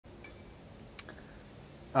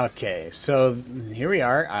Okay, so here we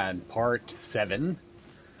are on part 7.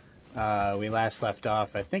 We last left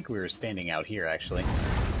off, I think we were standing out here, actually.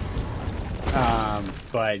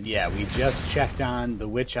 But yeah, we just checked on the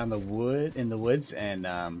witch on the in the woods,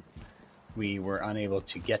 and we were unable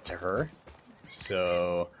to get to her.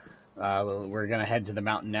 So we're gonna head to the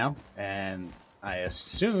mountain now, and I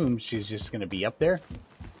assume she's just gonna be up there.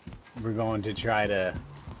 We're going to try to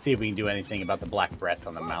see if we can do anything about the black breath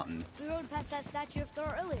on the mountain. We rode past that statue of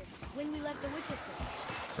Thor earlier, when we left the witch's cave.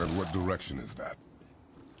 And what direction is that?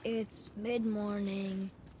 It's mid-morning.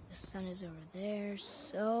 The sun is over there,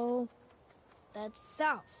 so... that's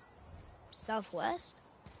south. Southwest?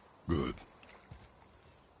 Good.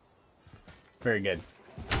 Very good.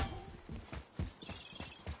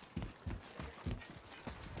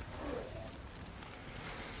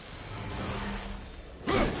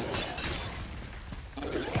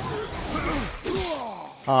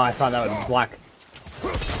 Oh, I thought that would block.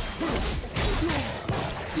 Tell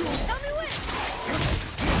me when!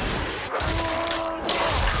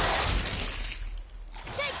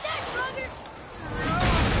 Take that, brother!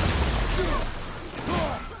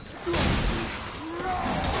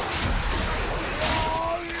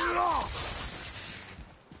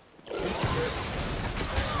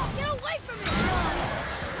 Get away from me!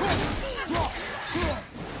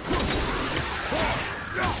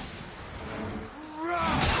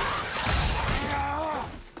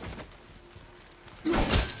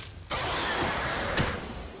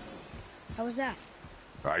 How was that?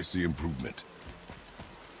 I see improvement.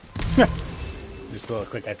 Just a little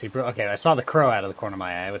quick, I see. Okay, I saw the crow out of the corner of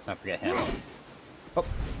my eye. Let's not forget him. Oh.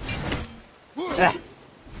 Ah.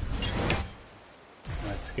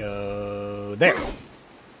 Let's go there.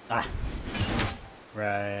 Ah.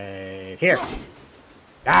 Right here.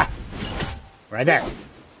 Ah. Right there.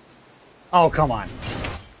 Oh, come on.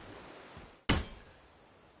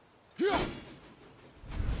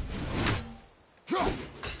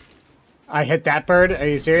 I hit that bird? Are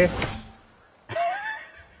you serious?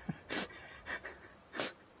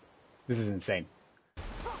 This is insane.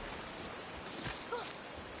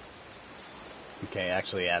 Okay,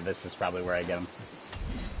 actually, yeah, this is probably where I get him.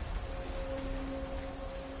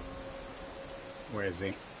 Where is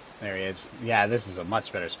he? There he is. Yeah, this is a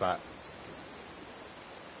much better spot.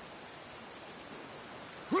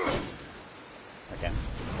 Okay.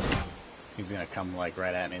 He's gonna come, like,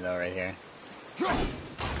 right at me, though, right here.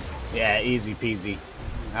 Yeah, easy peasy.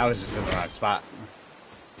 I was just in the wrong spot.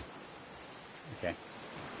 Okay.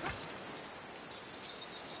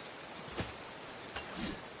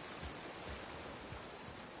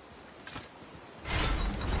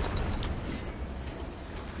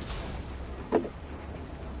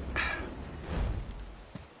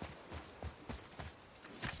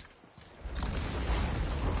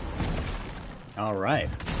 All right.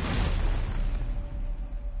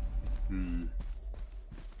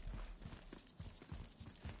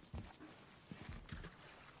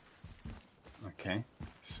 Okay.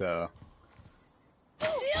 So.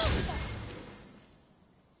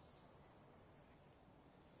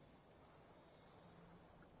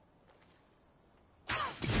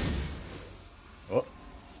 Oh.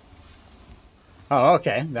 Oh,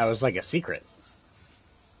 okay. That was like a secret.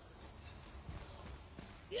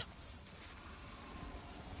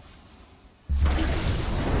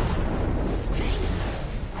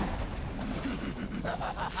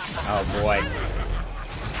 Oh boy.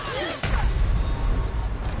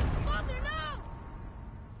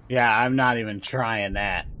 Yeah, I'm not even trying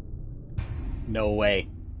that. No way.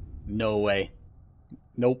 No way.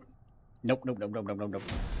 Nope. Nope, nope, nope, nope, nope, nope, nope.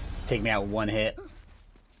 Take me out one hit.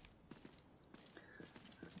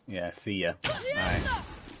 Yeah, see ya. Alright.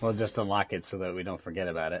 We'll just unlock it so that we don't forget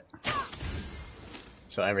about it.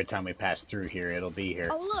 So every time we pass through here, it'll be here.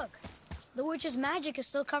 Oh, look. The witch's magic is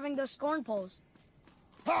still covering those scorn poles.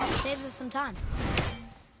 It saves us some time.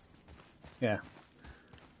 Yeah.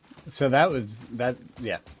 So that was... that.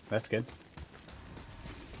 Yeah, that's good.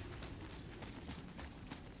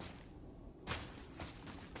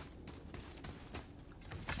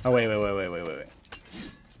 Oh, wait.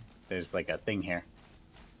 There's like a thing here.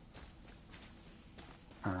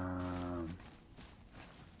 Oh,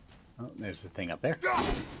 there's the thing up there.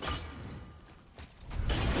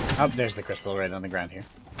 Oh, there's the crystal right on the ground here.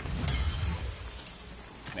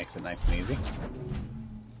 Makes it nice and easy.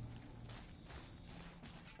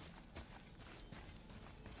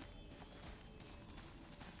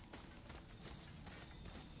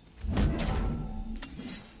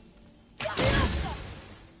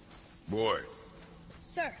 Boy.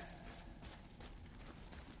 Sir.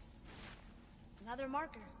 Another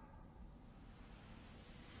marker.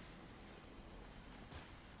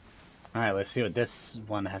 Alright, let's see what this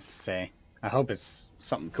one has to say. I hope it's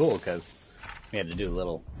something cool, because we had to do a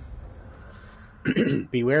little...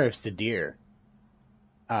 Beware of Sadir.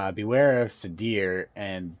 Beware of Sadir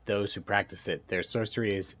and those who practice it. Their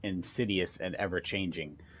sorcery is insidious and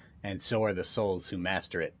ever-changing, and so are the souls who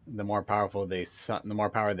master it. The more power they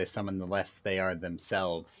summon, the less they are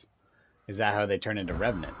themselves. Is that how they turn into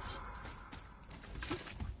revenants?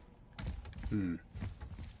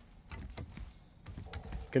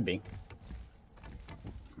 Could be.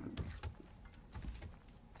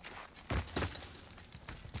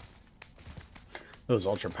 Those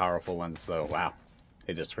ultra powerful ones, though, wow.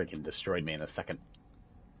 They just freaking destroyed me in a second.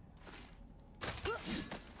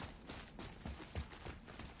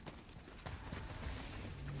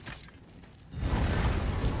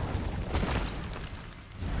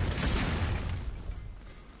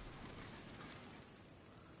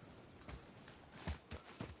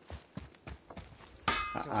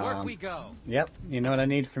 To work we go. Yep, you know what I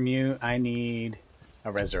need from you? I need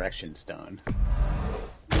a resurrection stone.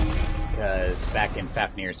 Because back in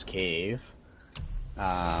Fafnir's cave,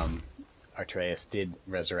 Artreus did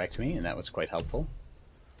resurrect me, and that was quite helpful.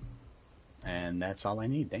 And that's all I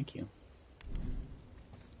need, thank you.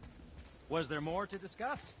 Was there more to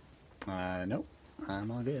discuss? Nope,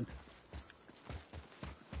 I'm all good.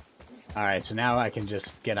 Alright, so now I can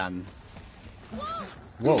just get on...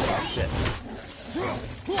 Whoa, shit.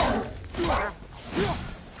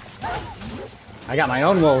 I got my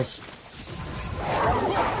own wolves.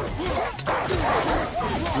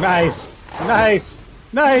 Nice! Nice!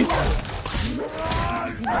 Nice!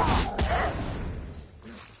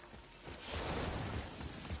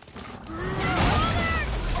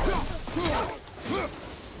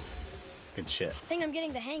 Good shit. I think I'm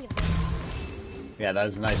getting the hang of this. Yeah, that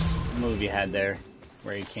was a nice move you had there,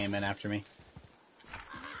 where he came in after me.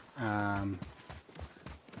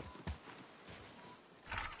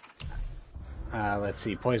 Let's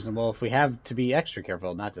see, poison wolf. We have to be extra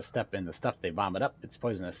careful not to step in the stuff they vomit up. It's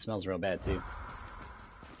poisonous. Smells real bad too.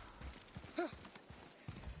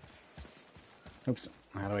 Oops.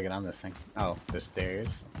 How do I get on this thing? Oh, the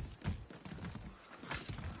stairs.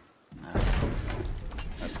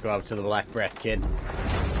 Let's go up to the Black Breath, kid.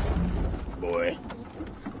 Boy.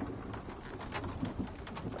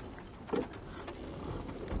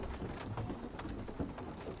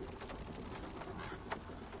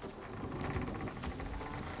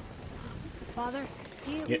 Father,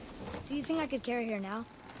 do you think I could carry her now?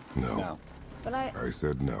 No. No. But I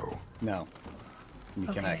said no. No. You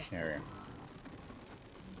Okay. cannot carry her.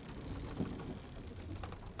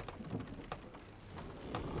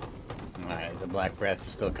 Alright, the Black Breath is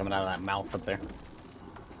still coming out of that mouth up there.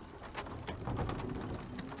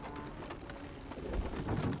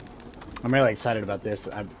 I'm really excited about this.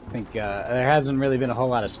 I think there hasn't really been a whole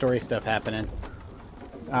lot of story stuff happening.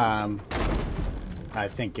 I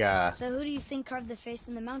think... So who do you think carved the face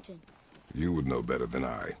in the mountain? You would know better than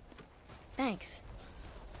I. Thanks.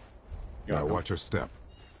 Now watch your step.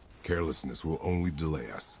 Carelessness will only delay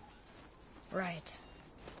us. Right.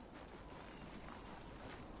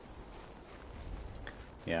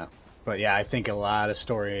 Yeah. But yeah, I think a lot of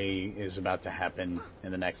story is about to happen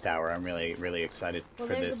in the next hour. I'm really, really excited Well,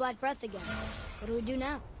 for there's this. the Black Breath again. What do we do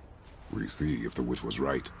now? We see if the witch was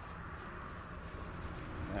right.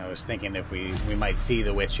 I was thinking if we might see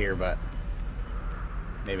the witch here, but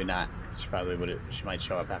maybe not. She might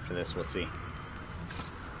show up after this. We'll see.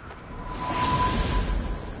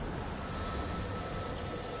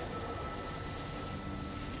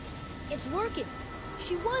 It's working.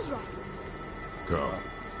 She was right. Come,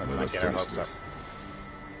 Let's let not us get our finish hopes up. this.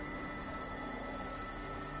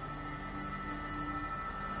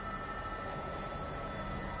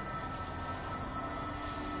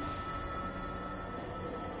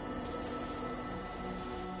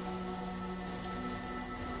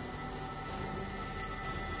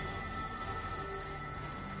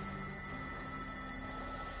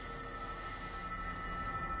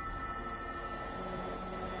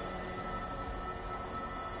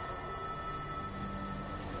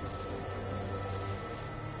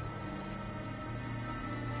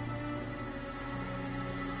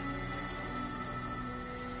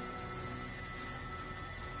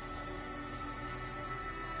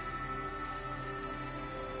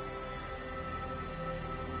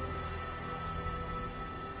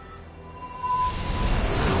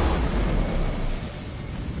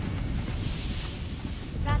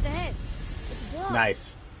 Path ahead. It's a blow.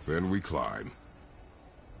 Nice. Then we climb.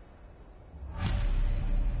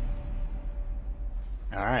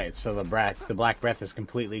 Alright, so the Black Breath is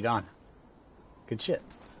completely gone. Good shit.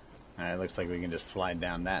 Alright, looks like we can just slide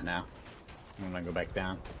down that now. I'm gonna go back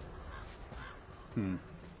down.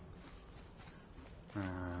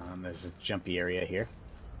 There's a jumpy area here.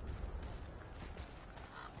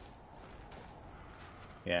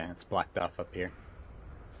 Yeah, it's blocked off up here.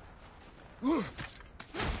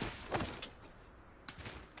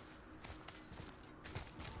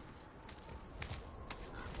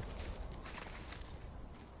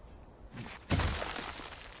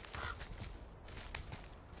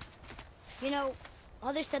 You know,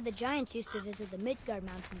 Mother said the giants used to visit the Midgard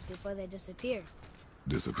Mountains before they disappeared.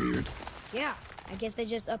 Disappeared? Yeah, I guess they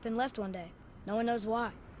just up and left one day. No one knows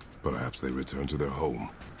why. Perhaps they returned to their home.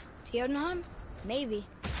 Jotunheim? Maybe.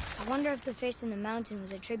 I wonder if the face in the mountain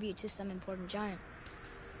was a tribute to some important giant.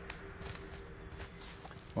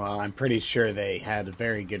 Well, I'm pretty sure they had a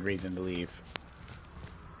very good reason to leave.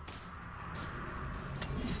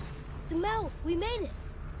 The mouth! We made it!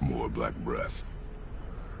 More black breath.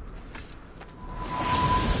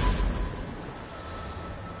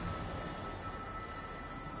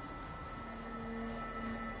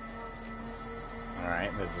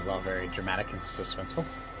 Alright, this is all very dramatic and suspenseful.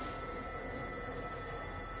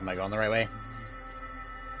 Am I going the right way?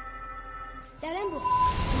 That emblem!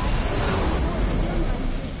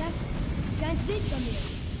 Giants did come here.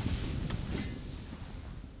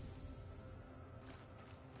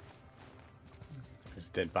 There's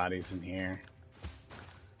dead bodies in here.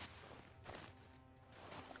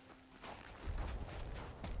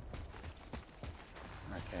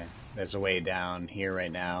 Okay, there's a way down here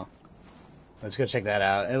right now. Let's go check that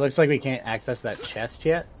out. It looks like we can't access that chest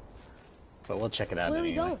yet, but we'll check it out Where are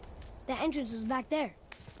we anyway. going? The entrance was back there.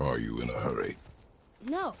 Are you in a hurry?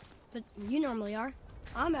 No, but you normally are.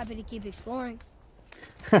 I'm happy to keep exploring.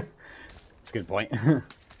 That's a good point.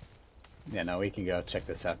 Yeah, no, we can go check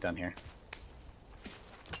this out down here.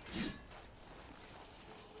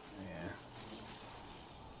 Yeah.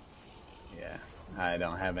 Yeah, I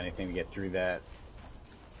don't have anything to get through that.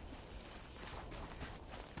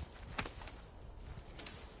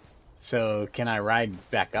 So, can I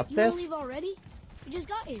ride back up You this? wanna leave already? We just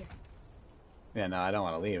got here. Yeah, no, I don't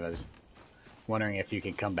want to leave. I was wondering if you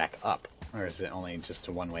can come back up, or is it only just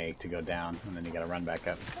a one way to go down, and then you gotta run back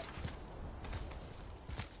up?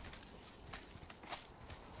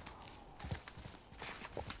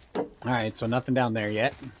 Alright, so nothing down there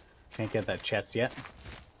yet. Can't get that chest yet.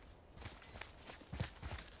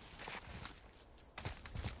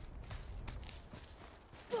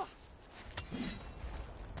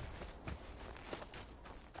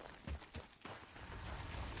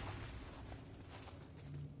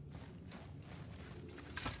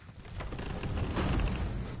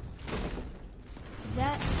 Is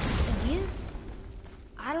that a deer?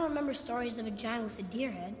 I don't remember stories of a giant with a deer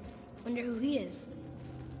head. Wonder who he is.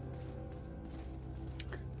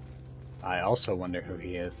 I also wonder who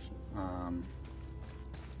he is.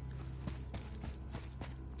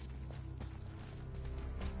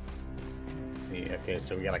 Let's see, okay,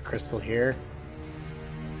 so we got a crystal here.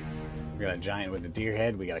 We got a giant with a deer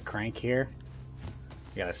head. We got a crank here.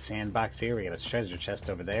 We got a sandbox here. We got a treasure chest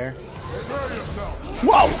over there.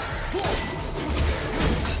 Whoa!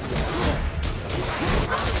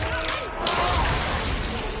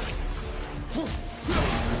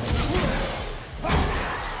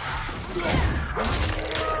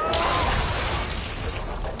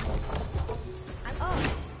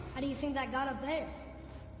 Oh, how do you think that got up there?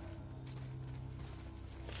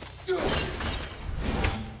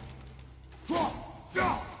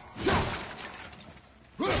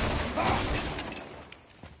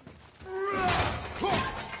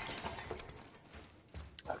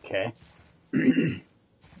 Okay.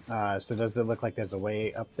 So does it look like there's a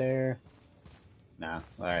way up there? No.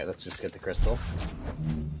 Alright, let's just get the crystal.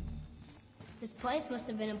 This place must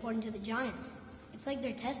have been important to the giants. It's like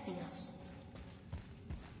they're testing us.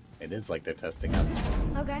 It is like they're testing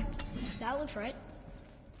us. Okay, that looks right.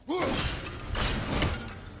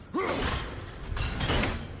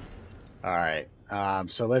 Alright,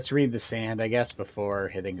 so let's read the sand, I guess, before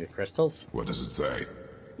hitting the crystals. What does it say?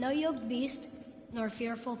 No yoked beast, nor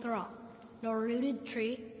fearful thrall, nor rooted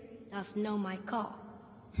tree doth know my call.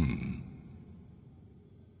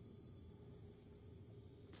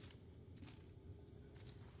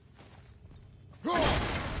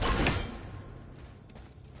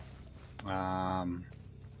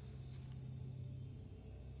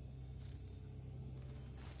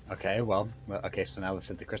 Okay, well, okay, so now let's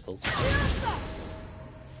hit the crystals.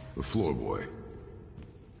 The floor boy.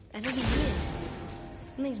 That doesn't mean it.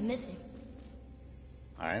 Something's missing.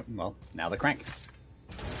 Alright, well, now the crank.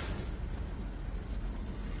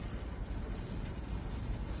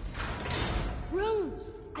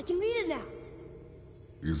 Runes! I can read it now.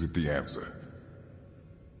 Is it the answer?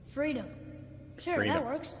 Freedom. Sure, freedom. that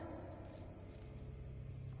works.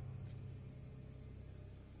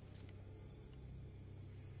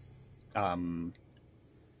 Am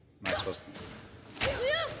I supposed to...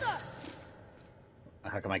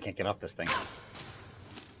 How come I can't get off this thing?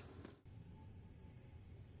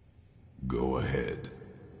 Go ahead.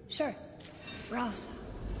 Sure. Rouse.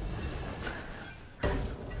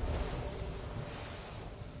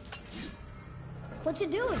 What you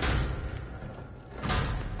doing?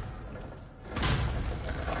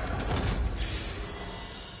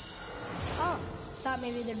 Oh, thought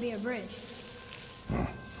maybe there'd be a bridge.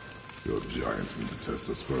 Your giants mean to test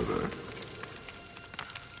us further.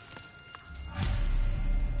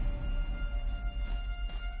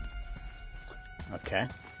 Okay.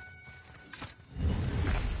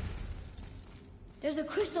 There's a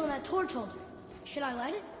crystal in that torch holder. Should I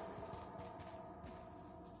light it?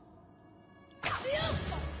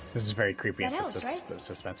 This is very creepy That and helps, right?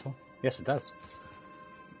 suspenseful. Yes, it does.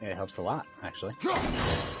 It helps a lot, actually.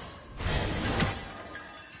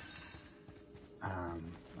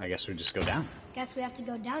 I guess we just go down. Guess we have to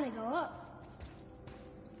go down and go up.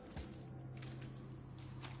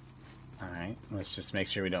 Alright, let's just make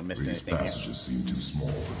sure we don't miss These anything here. passages seem too small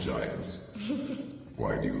for giants.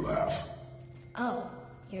 Why do you laugh? Oh,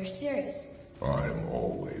 you're serious? I am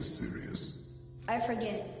always serious. I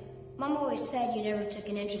forget. Mom always said you never took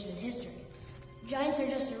an interest in history. Giants are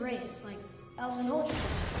just a race, like elves and ultras.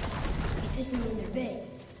 It doesn't mean they're big.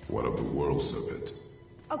 What of the world serpent?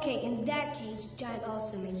 Okay, in that case, giant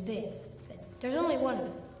also means big. But there's only one of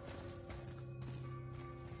them.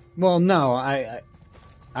 Well, no, I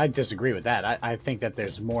disagree with that. I think that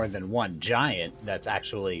there's more than one giant that's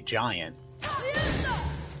actually giant.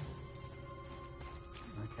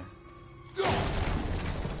 Okay.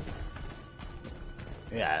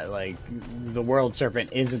 Yeah, like, the world serpent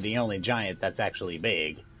isn't the only giant that's actually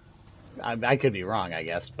big. I could be wrong, I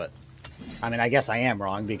guess, but... I mean, I guess I am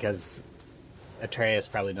wrong, because Atreus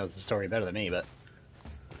probably knows the story better than me, but...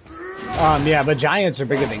 yeah, but giants are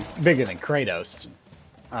bigger than Kratos.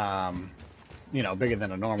 You know, bigger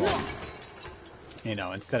than a normal... You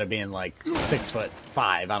know, instead of being, like, 6'5",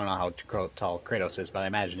 I don't know how tall Kratos is, but I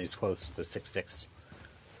imagine he's close to 6'6".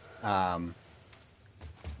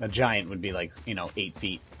 A giant would be like, you know, 8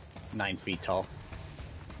 feet, 9 feet tall.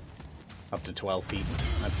 Up to 12 feet.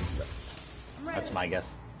 That's my guess.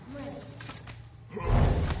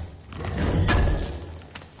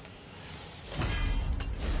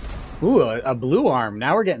 Ooh, a blue arm.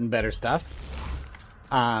 Now we're getting better stuff.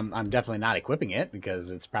 I'm definitely not equipping it because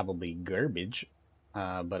it's probably garbage.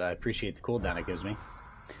 But I appreciate the cooldown it gives me.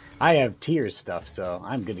 I have tiers stuff, so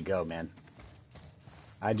I'm good to go, man.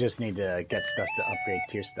 I just need to get stuff to upgrade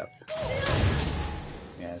tier stuff.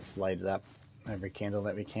 Yeah, let's light it up. Every candle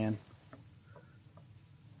that we can.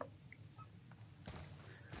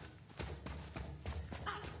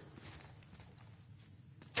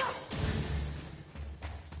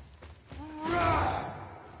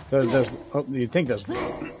 Those oh, you'd think those...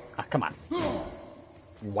 Ah, come on.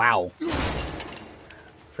 Wow.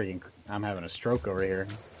 Freaking... I'm having a stroke over here.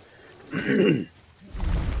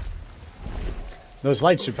 Those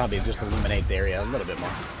lights should probably just illuminate the area a little bit more.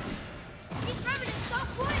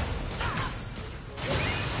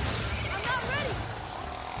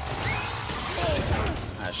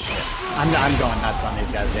 Ah, shit. I'm going nuts on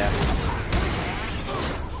these guys, yeah.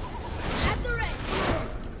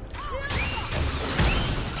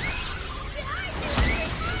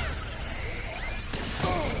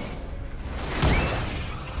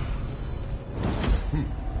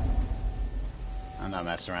 I'm not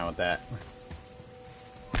messing around with that.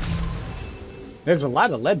 There's a lot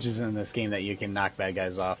of ledges in this game that you can knock bad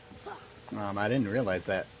guys off. I didn't realize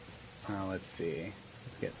that. Let's see.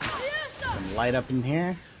 Let's get some light up in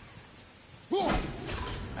here.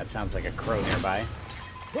 That sounds like a crow nearby.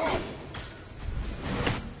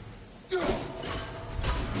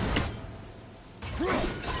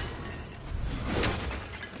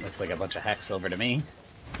 Looks like a bunch of hex over to me.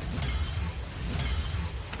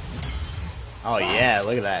 Oh yeah,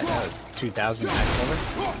 look at that. That was 2,000 hex over.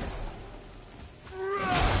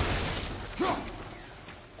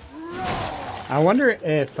 I wonder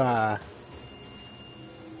if, alright,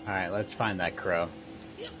 let's find that crow.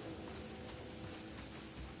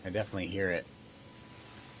 I definitely hear it.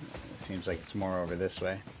 It seems like it's more over this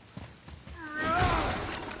way.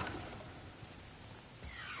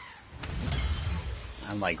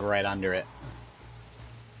 I'm like right under it.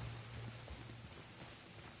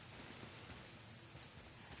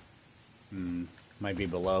 Might be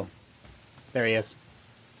below. There he is.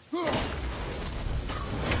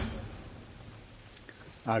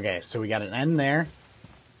 Okay, so we got an end there.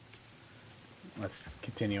 let's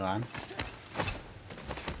continue on.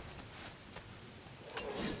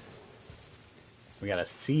 We got a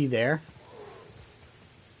C there.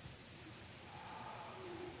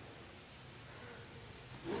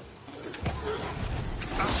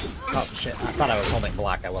 Oh shit, I thought I was holding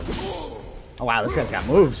block, I wasn't. Oh wow, this guy's got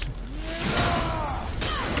moves.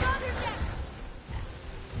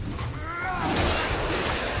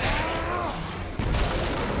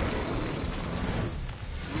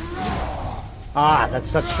 Ah, that's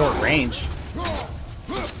such short range.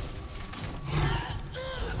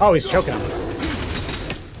 Oh, he's choking him.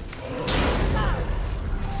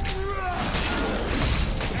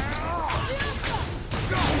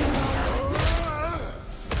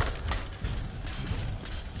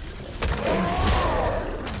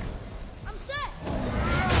 I'm set.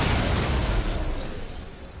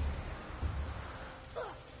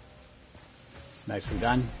 Nicely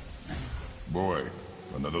done. Boy,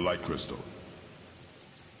 another light crystal.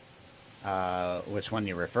 Which one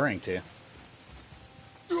you're referring to?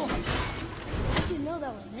 I didn't know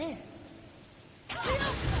that was there.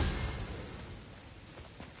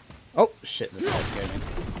 Oh, shit, this guy scared me.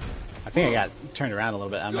 I think I got turned around a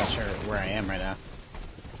little bit. I'm not sure where I am right now.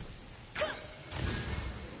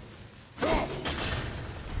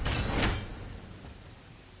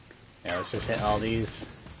 Yeah, let's just hit all these.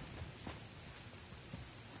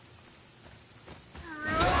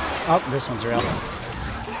 Oh, this one's real.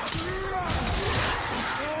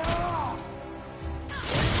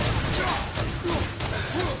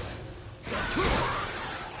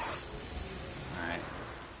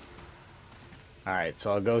 Alright,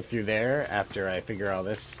 so I'll go through there after I figure all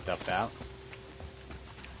this stuff out.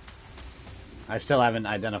 I still haven't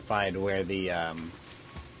identified where the,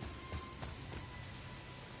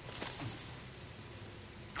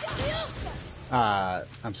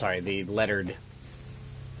 I'm sorry, the lettered,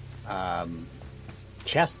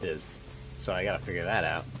 chest is. So I gotta figure that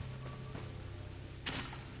out.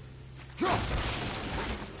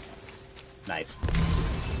 Nice.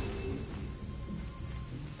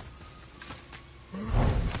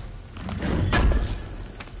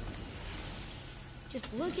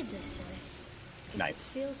 Just look at this place. Nice.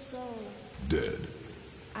 It feels so... Dead.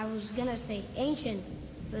 I was gonna say ancient,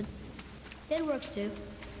 but dead works too.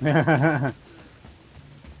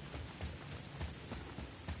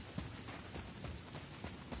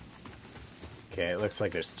 Okay, it looks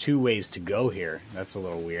like there's 2 ways to go here. That's a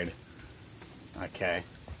little weird. Okay.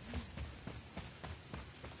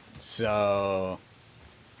 So...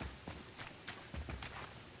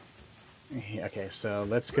 Okay, so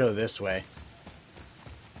let's go this way.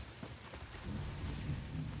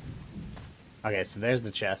 Okay, so there's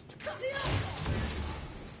the chest.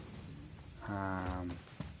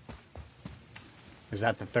 Is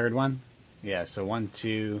that the third one? Yeah, so 1,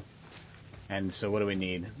 2... And so what do we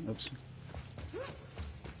need? Oops.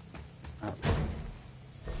 Oh.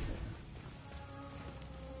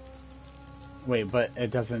 Wait, but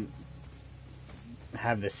it doesn't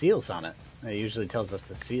have the seals on it. It usually tells us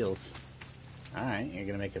the seals. Alright, you're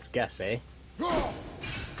gonna make us guess, eh?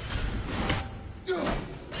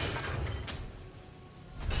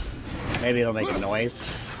 Maybe it'll make a noise.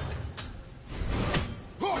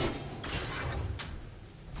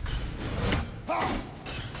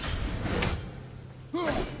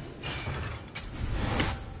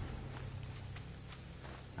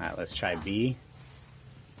 Alright, let's try B.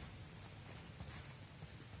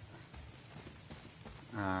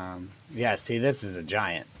 Yeah, see, this is a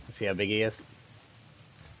giant. See how big he is?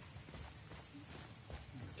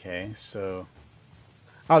 Okay, so...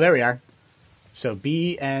 Oh, there we are. So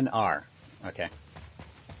B and R. Okay.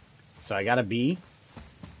 So I got a B.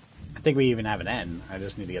 I think we even have an N. I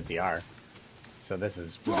just need to get the R. So this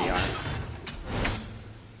is the R.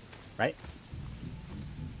 Right?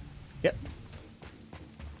 Yep.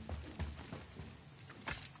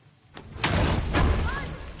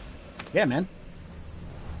 Yeah, man.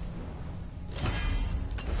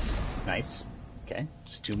 Nice. Okay,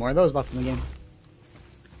 just 2 more of those left in the game.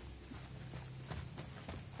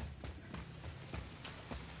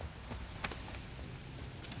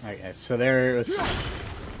 Okay, so there's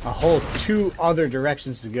a whole 2 other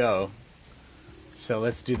directions to go. So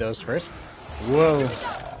let's do those first. Whoa.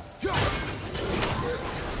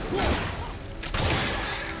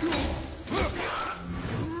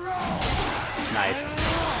 Nice.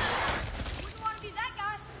 Wouldn't want to be that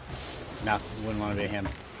guy. No, wouldn't want to be him.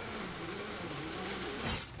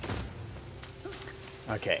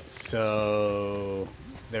 Okay, so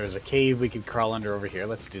there was a cave we could crawl under over here.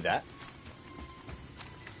 Let's do that.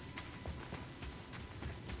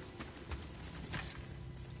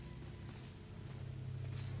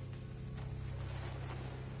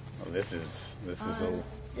 This is a...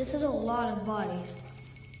 This is a lot of bodies.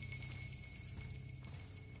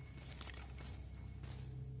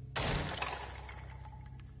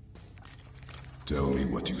 Tell me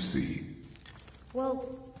what you see.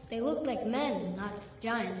 Well, they look like men, not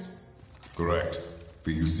giants. Correct.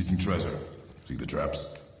 Thieves seeking treasure. See the traps?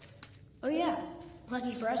 Oh yeah.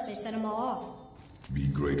 Lucky for us, they set them all off. Be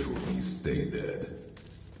grateful these stay dead.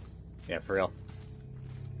 Yeah, for real.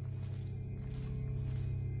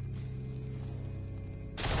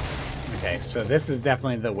 Okay, so this is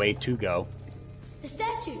definitely the way to go. The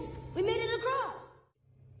statue! We made it across!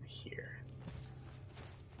 Here.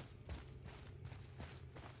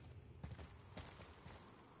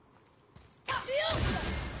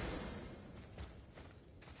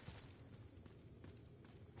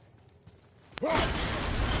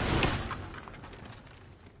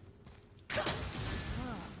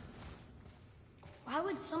 Why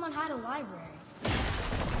would someone hide a library?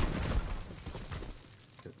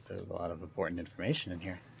 There's a lot of important information in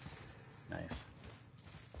here. Nice.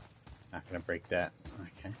 Not gonna break that.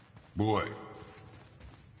 Okay. Boy,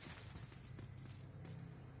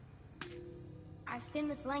 I've seen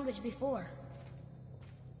this language before.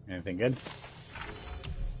 Anything good?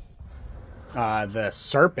 The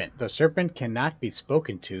serpent. The serpent cannot be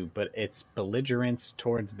spoken to, but its belligerence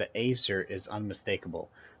towards the Acer is unmistakable.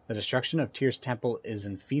 The destruction of Tyr's temple is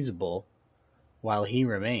infeasible while he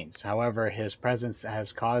remains. However, his presence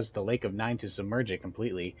has caused the Lake of Nine to submerge it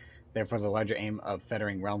completely. Therefore, the larger aim of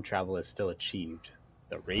fettering realm travel is still achieved.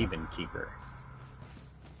 The Raven Keeper.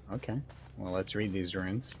 Okay. Well, let's read these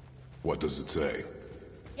runes. what does it say?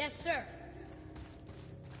 Yes, sir.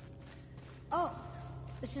 Oh,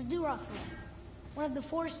 this is Durothman, one of the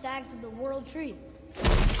 4 stags of the World Tree.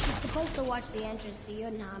 He's supposed to watch the entrance to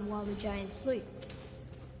Jotunheim while the giants sleep.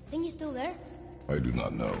 Think he's still there? I do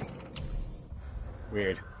not know.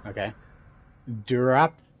 Weird. Okay.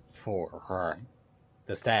 Durap for her.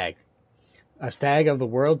 The stag. A stag of the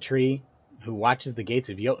World Tree who watches the gates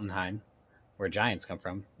of Jotunheim, where giants come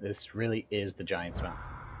from. This really is the Giants' Mountain.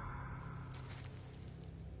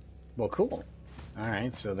 Well, cool.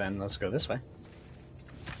 Alright, so then let's go this way.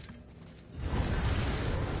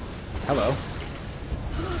 Hello.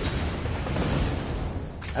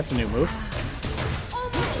 That's a new move.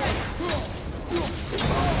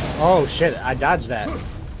 Oh shit, I dodged that.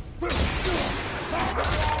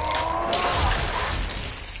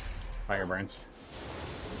 Fire burns.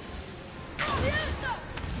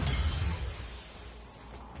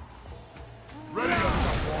 Ready up,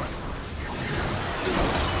 boy.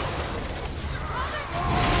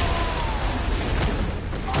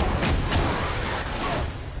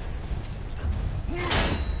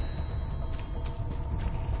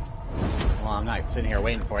 Well, I'm not sitting here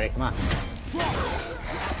waiting for you. Come on.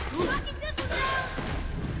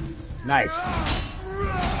 Nice.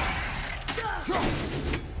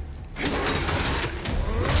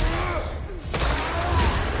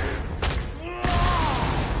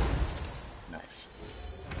 Nice.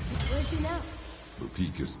 Where to now? The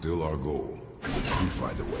peak is still our goal. We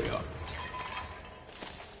find a way up.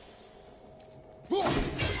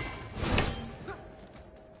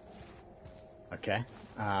 Okay.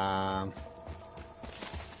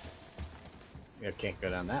 You can't go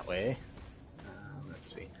down that way.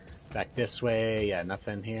 Let's see. Back this way. Yeah,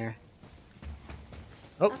 nothing here.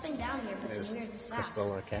 Oh, Nothing down here but some there's weird sap.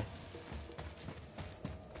 crystal. Okay.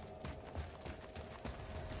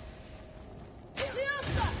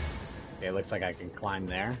 Okay, it looks like I can climb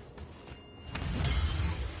there.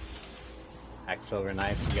 Hacksilver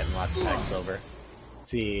knife. I'm getting lots of hacksilver.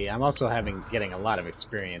 See, I'm also getting a lot of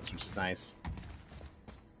experience, which is nice.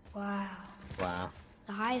 Wow. Wow.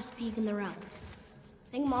 The highest peak in the realms.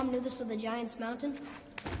 Think Mom knew this was the Giants' Mountain?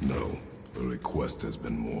 No, the request has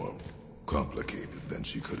been more complicated than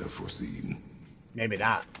she could have foreseen. Maybe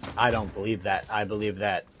not. I don't believe that. I believe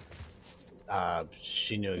that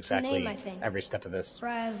she knew It's a exactly name, I think. every step of this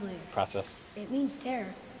Presley. process. It means terror.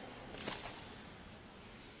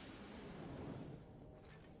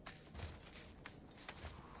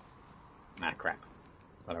 Ah, crap.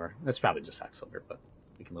 Whatever. That's probably just hacksilver, but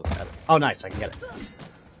we can look at it. Oh, nice. I can get it.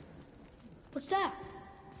 What's that?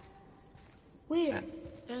 Weird. Yeah.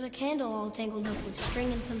 There's a candle all tangled up with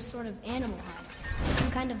string and some sort of animal hide. Some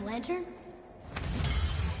kind of lantern?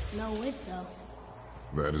 No wick, though.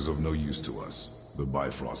 That is of no use to us. The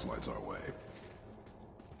Bifrost lights our way.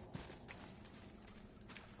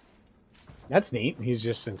 That's neat. He's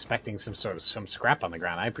just inspecting some scrap on the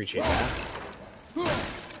ground. I appreciate that.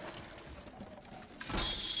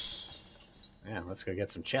 Yeah, let's go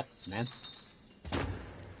get some chests, man.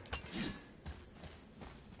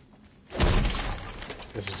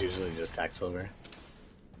 This is usually just hack silver.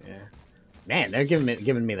 Yeah. Man, they're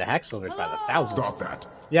giving me the hack silver by the thousands. Stop that.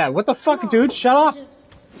 Yeah, what the fuck, dude? Shut off.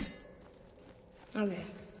 Okay.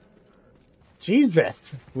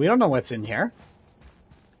 Jesus. We don't know what's in here.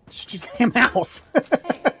 Shut your damn mouth. Hey,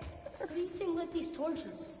 what do you think lit these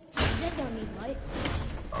torches? They don't need light.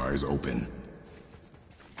 Eyes open.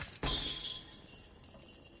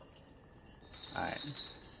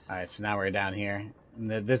 Alright, so now we're down here.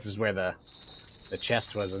 And this is where the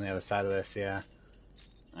chest was on the other side of this, yeah.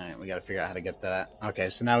 Alright, we gotta figure out how to get to that. Okay,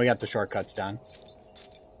 so now we got the shortcuts done.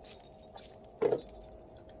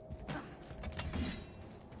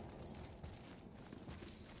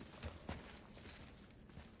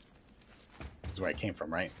 This is where I came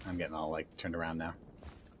from, right? I'm getting all, like, turned around now.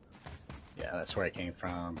 Yeah, that's where I came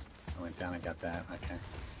from. I went down and got that. Okay.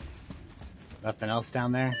 Nothing else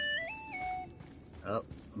down there? Oh,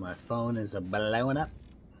 my phone is blowing up.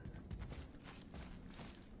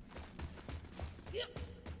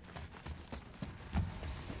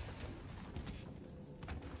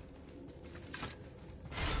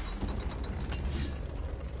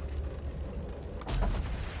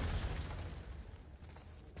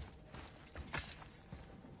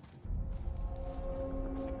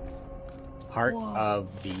 Heart Whoa.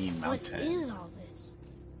 of the mountain. What is all this?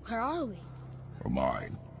 Where are we? A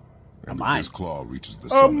mine. And mine. if this claw reaches the A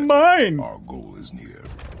summit, mine! our goal is near.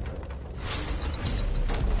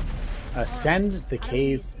 Ascend the How do we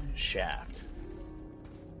cave use shaft.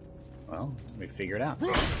 Well, we figure it out.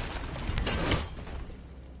 Let's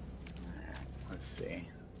see.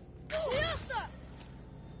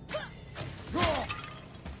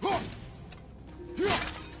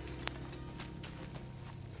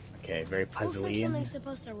 Okay, very Looks like puzzly. something's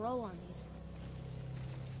supposed to roll on these.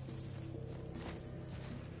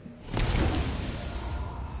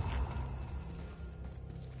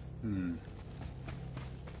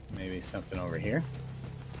 Maybe something over here.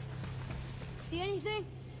 See anything?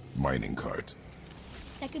 Mining cart.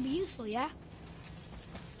 That could be useful, yeah?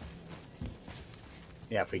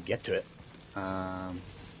 Yeah, if we get to it.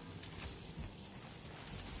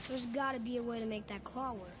 There's gotta be a way to make that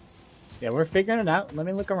claw work. Yeah, we're figuring it out. Let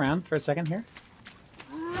me look around for a second here.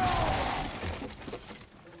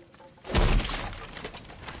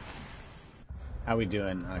 How we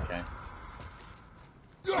doing? Okay.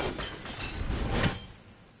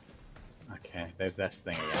 Okay, there's this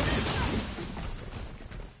thing again.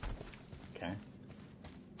 Okay.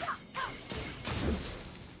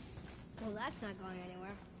 Well, that's not going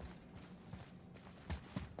anywhere.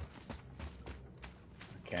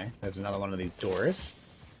 Okay, there's another one of these doors.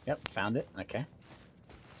 Yep, found it. Okay.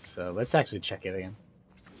 So let's actually check it again.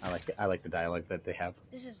 I like the dialogue that they have.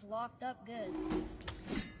 This is locked up good.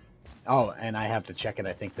 Oh, and I have to check it,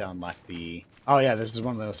 I think, to unlock the... Oh, yeah, this is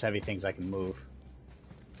one of those heavy things I can move.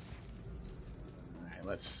 Alright,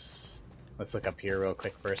 let's look up here real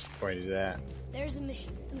quick first before I do that. There's a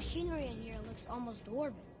machine. The machinery in here looks almost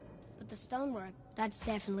dwarven. But the stonework, that's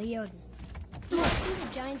definitely Jotun. I think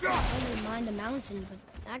the giants not only mined the mountain, but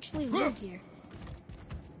actually lived here.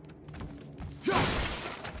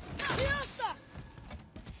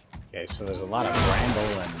 Okay, so there's a lot of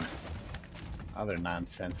bramble and other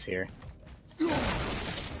nonsense here.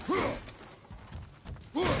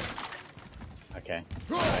 Okay.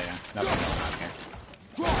 Oh, yeah. Nothing going on here.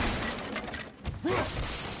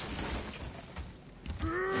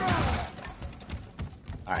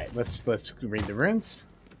 Alright, let's read the runes.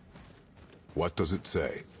 What does it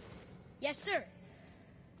say? Yes, sir.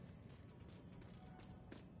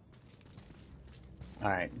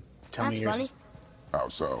 Alright, tell That's me your... funny. How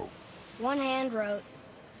so? One hand wrote,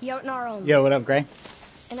 Jotnar only. Yo, what up, Gray?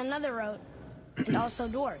 And another wrote, and also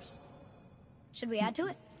dwarves. Should we add to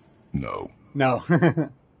it? No. No.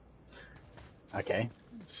 Okay,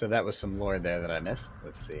 so that was some lore there that I missed.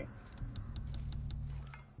 Let's see.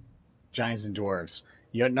 Giants and dwarves.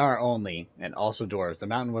 Jotnar only, and also dwarves. The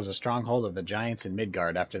mountain was a stronghold of the giants in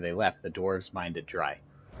Midgard. After they left, the dwarves mined it dry.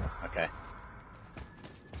 Okay.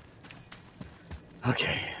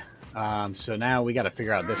 Okay. So now we gotta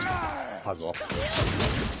figure out this puzzle.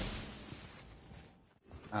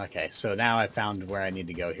 Okay, so now I found where I need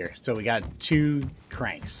to go here. So we got 2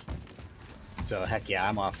 cranks. So heck yeah,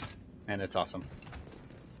 I'm off. And it's awesome.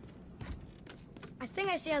 I think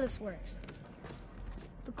I see how this works.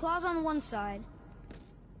 The claw's on one side,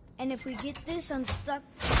 and if we get this unstuck...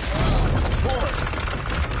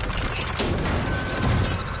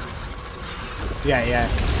 Yeah, yeah.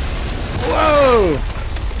 Whoa!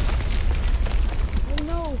 Oh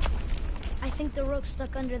no! I think the rope's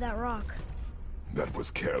stuck under that rock. That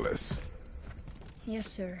was careless. Yes,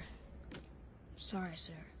 sir. Sorry,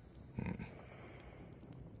 sir.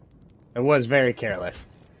 It was very careless.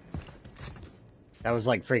 That was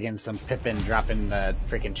like freaking some Pippin dropping the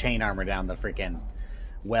freaking chain armor down the freaking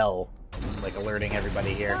well, like alerting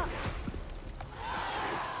everybody here. Stop.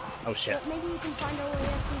 Oh shit. But maybe we can find our way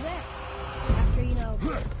up through there. After, you know,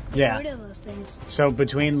 Yeah. get rid of those things. So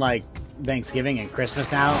between like Thanksgiving and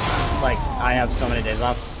Christmas now, like I have so many days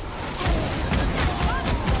off.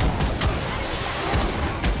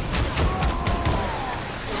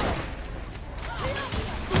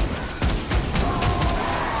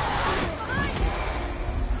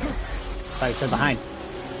 I said behind.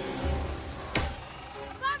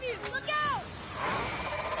 Above you, look out!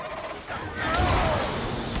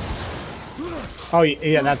 Oh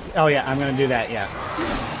yeah, that's. Oh yeah, I'm gonna do that. Yeah,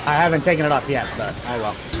 I haven't taken it off yet, but I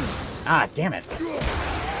will. Ah, damn it!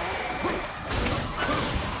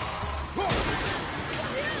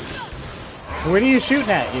 What are you shooting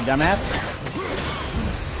at, you dumbass?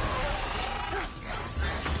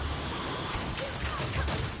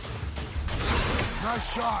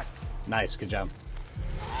 Nice shot. Nice, good job.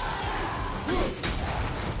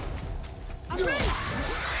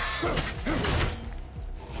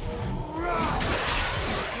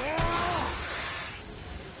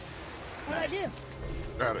 What'd I do?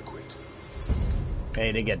 Adequate. Okay,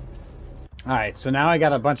 you did good. Alright, so now I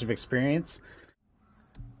got a bunch of experience.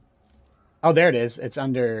 Oh, there it is. It's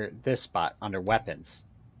under this spot, under weapons.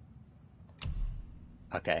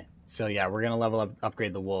 Okay, so yeah, we're gonna level up,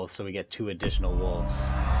 upgrade the wolves, so we get 2 additional wolves.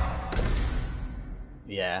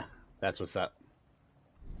 Yeah, that's what's up.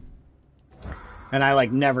 And I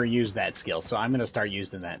like never use that skill, so I'm gonna start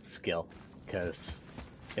using that skill because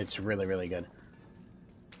it's really, really good.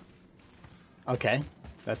 Okay,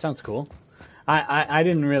 that sounds cool. I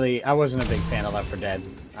didn't really, I wasn't a big fan of Left 4 Dead,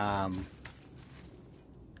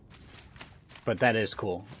 but that is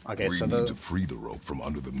cool. Okay, We so need to free the rope from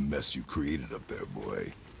under the mess you created up there,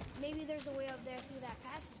 boy. Maybe there's a way up there through that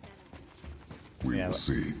passage then. We Yeah, will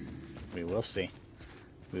see. we will see.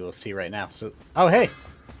 We will see right now. So, oh hey,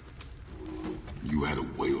 You had a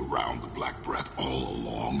way around the Black Breath all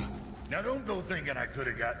along. Now don't go thinking I could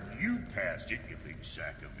have gotten you past it, you big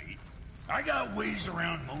sack of meat. I got ways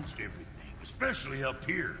around most everything, especially up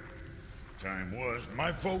here. Time was,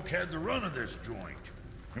 my folk had the run of this joint.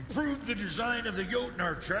 Improved the design of the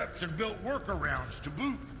Jotnar traps and built workarounds to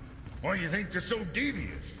boot. Why you think they're so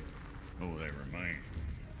devious? Oh, that reminds me.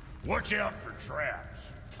 Watch out for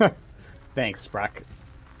traps. thanks, Brock.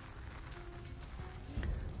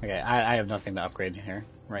 Okay, I have nothing to upgrade here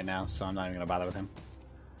right now, so I'm not even gonna bother with him.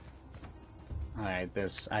 Alright,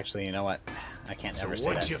 this actually, you know what? I can't So ever say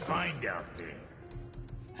what that. you find out there?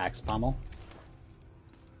 Axe pommel.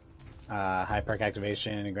 High perk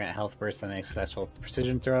activation, grant health burst and a successful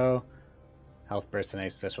precision throw. Health burst and a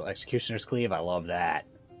successful executioner's cleave. I love that.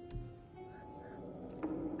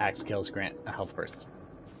 Axe kills grant a health burst.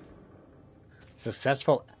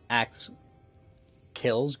 Successful axe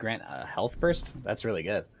kills grant a health burst? That's really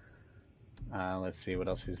good. Let's see, what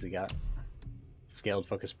else has he got? Scaled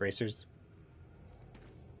focus bracers.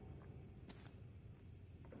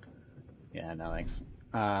 Yeah, no thanks.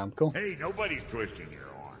 Cool. Hey, nobody's twisting your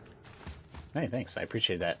arm. Hey, thanks. I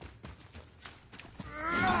appreciate that.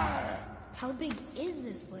 How big is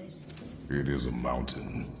this place? It is a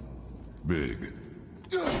mountain. Big.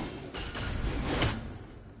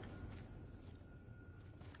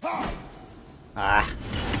 Ah.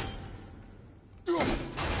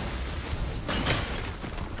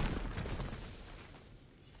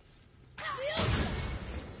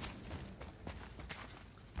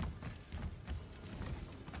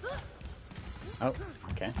 Oh,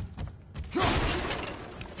 okay.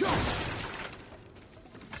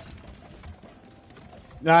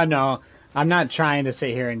 No, I'm not trying to sit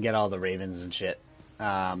here and get all the ravens and shit.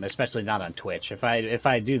 Especially not on Twitch. If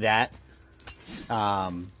I do that,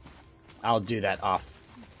 I'll do that off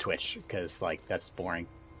Twitch because like that's boring.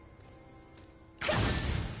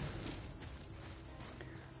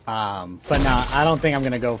 But no, I don't think I'm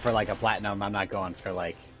gonna go for like a platinum. I'm not going for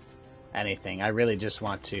like anything. I really just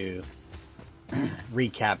want to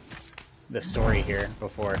recap the story here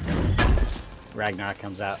before Ragnarok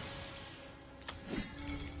comes out.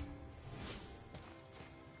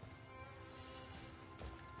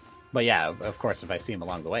 But yeah, of course, if I see him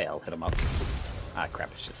along the way, I'll hit him up. Ah, crap,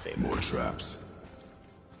 it's just saved. More traps.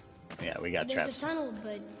 Yeah, we got There's traps. a tunnel,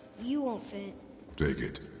 but you won't fit. Take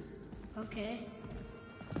it. Okay.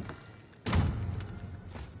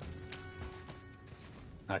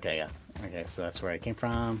 Okay, yeah. Okay, so that's where I came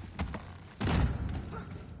from.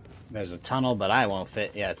 There's a tunnel, but I won't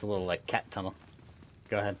fit. Yeah, it's a little like cat tunnel.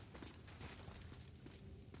 Go ahead.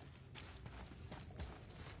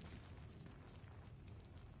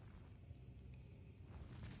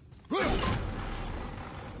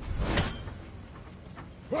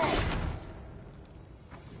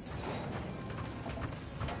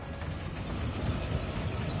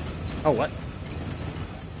 Oh, what?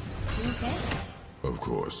 You okay? Of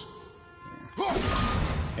course.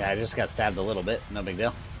 Yeah, I just got stabbed a little bit. No big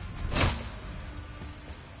deal.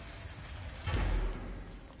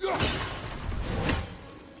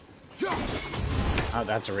 Oh,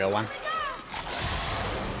 that's a real one.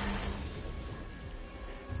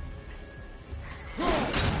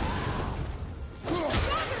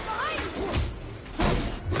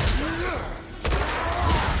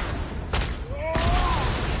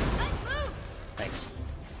 Thanks.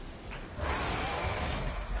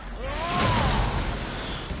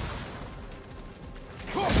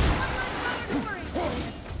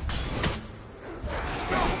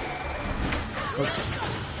 Oops.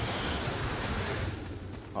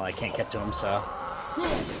 Well, I can't get to him, so...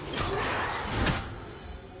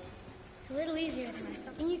 A little easier than I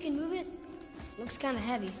thought. And you can move it? Looks kind of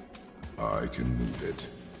heavy. I can move it.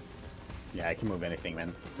 Yeah, I can move anything,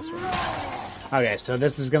 man. This one. Okay, so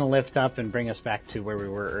this is gonna lift up and bring us back to where we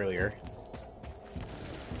were earlier.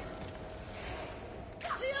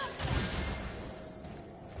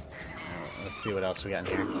 Let's see what else we got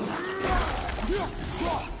in here.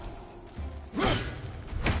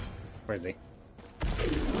 Where is he?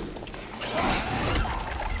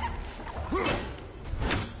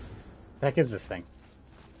 The heck is this thing?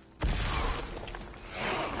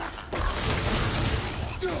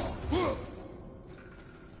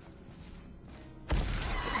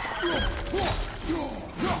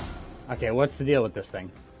 Okay, what's the deal with this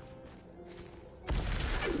thing?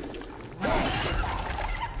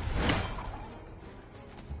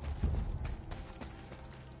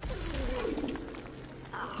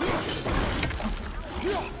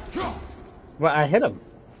 Well, I hit him.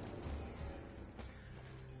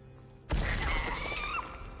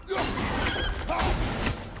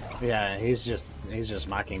 Yeah, he's just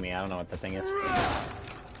mocking me. I don't know what the thing is.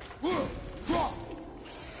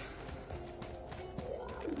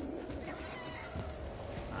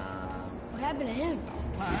 What happened to him?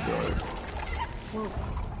 He died. Well,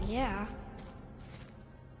 yeah.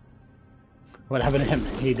 What happened to him?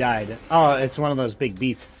 He died. Oh, it's one of those big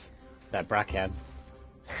beasts that Brock had.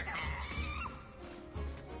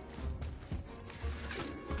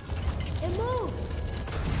 It moved!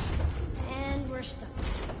 And we're stuck.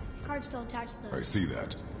 Card's still attached to I the... see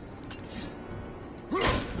that.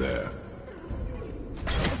 There.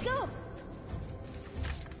 Let's go!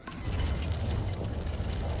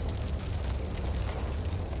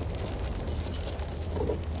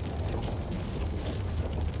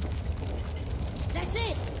 That's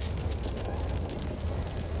it!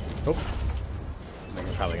 Oh. I think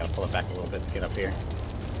I probably gotta pull it back a little bit to get up here.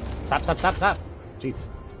 Stop, stop, stop, stop! Jeez.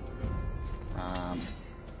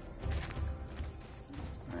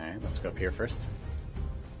 Alright, let's go up here first.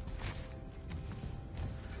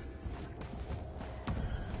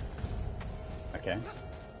 Okay.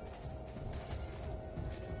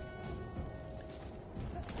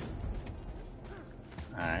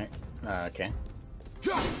 Alright. Okay.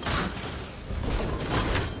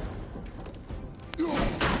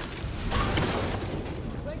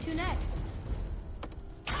 Where to next?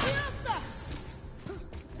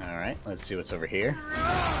 Alright, let's see what's over here.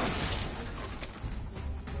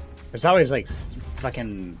 There's always like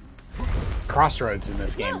fucking crossroads in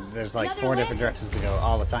this game. There's like Another 4 different lantern. directions to go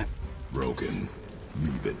all the time. Broken.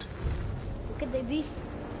 Leave it. What could they be?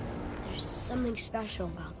 There's something special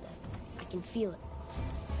about them. I can feel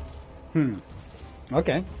it.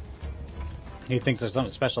 Okay. He thinks there's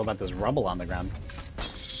something special about this rubble on the ground.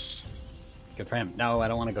 Good for him. No, I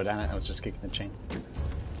don't want to go down it. I was just kicking the chain.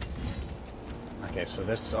 Okay, so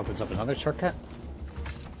this opens up another shortcut.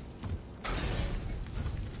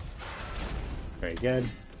 Very good.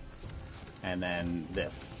 And then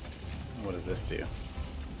this. What does this do?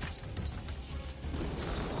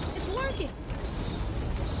 It's working!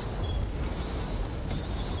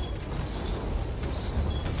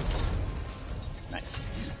 Nice.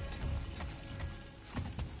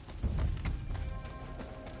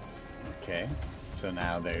 Okay, so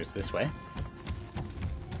now there's this way.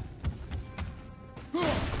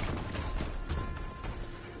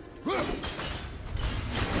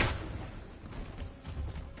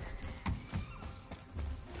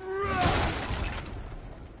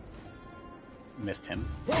 Missed him.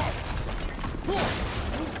 Are we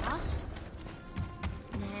lost?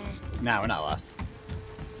 Nah. Nah, we're not lost.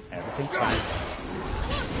 Everything's fine.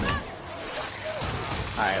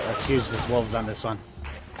 Alright, let's use the wolves on this one.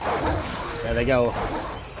 There they go.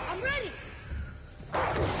 I'm ready!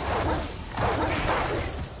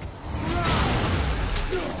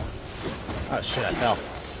 Oh shit, I fell.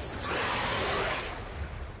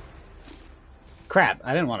 Crap,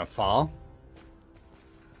 I didn't want to fall.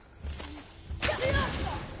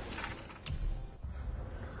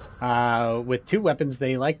 With two weapons,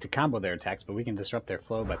 they like to combo their attacks, but we can disrupt their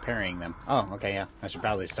flow by parrying them. Oh, okay, yeah. I should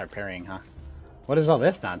probably start parrying, huh? What is all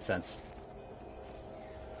this nonsense?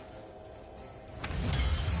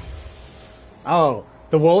 Oh,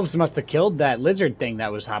 the wolves must have killed that lizard thing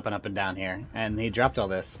that was hopping up and down here, and he dropped all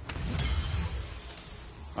this.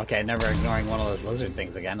 Okay, never ignoring one of those lizard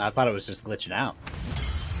things again. I thought it was just glitching out.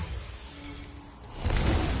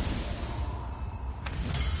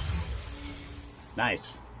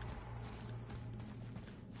 Nice.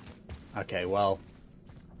 Okay, well.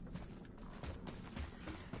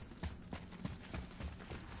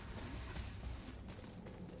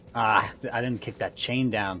 Ah, I didn't kick that chain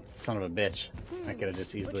down, son of a bitch. I could have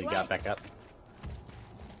just easily got back up.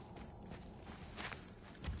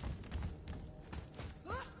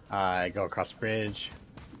 I go across the bridge.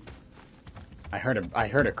 I heard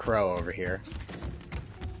a crow over here.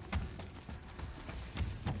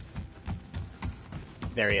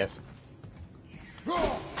 There he is.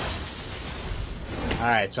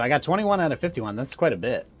 Alright, so I got 21 out of 51. That's quite a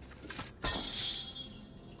bit.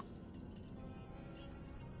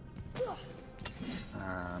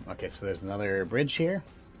 Okay, so there's another bridge here.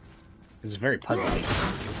 This is very puzzling.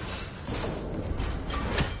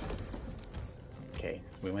 Okay,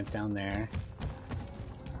 we went down there.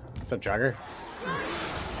 What's up, Jogger?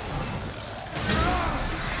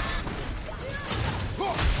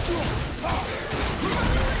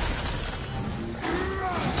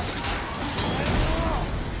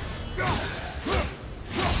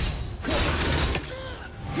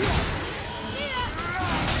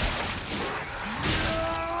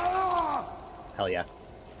 Hell yeah.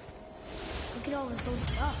 Look at all this old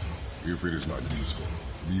stuff. If it is not useful,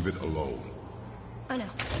 leave it alone. I know.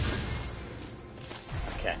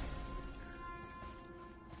 Okay.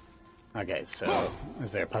 Okay, so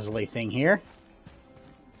is there a puzzly thing here?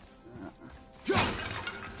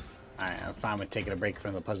 Alright, I'm fine with taking a break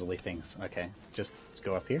from the puzzly things. Okay, just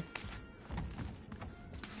go up here.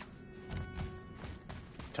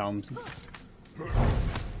 Tomes.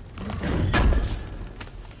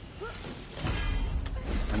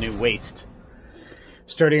 A new waist.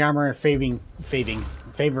 Sturdy armor favoring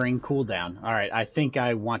cooldown. Alright, I think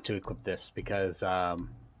I want to equip this because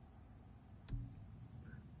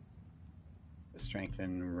strength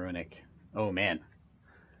and runic. Oh man.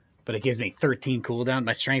 But it gives me 13 cooldown.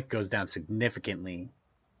 My strength goes down significantly.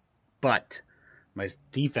 But my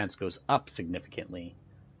defense goes up significantly.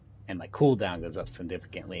 And my cooldown goes up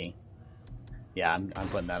significantly. Yeah, I'm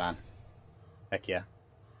putting that on. Heck yeah.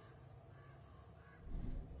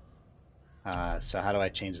 So how do I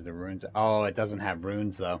change the runes? Oh, it doesn't have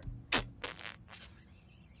runes though.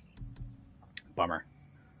 Bummer.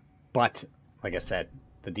 But, like I said,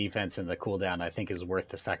 the defense and the cooldown I think is worth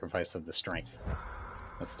the sacrifice of the strength.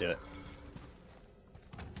 Let's do it.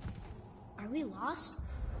 Are we lost?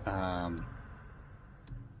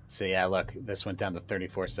 So yeah, look, this went down to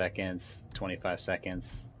 34 seconds, 25 seconds.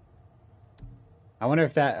 I wonder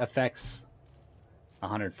if that affects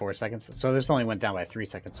 104 seconds. So this only went down by 3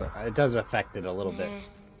 seconds, so it does affect it a little bit.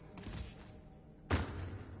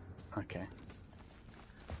 Okay.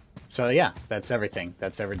 So yeah, that's everything.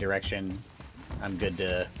 That's every direction. I'm good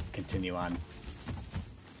to continue on.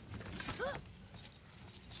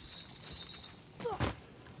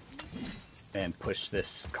 And push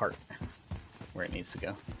this cart where it needs to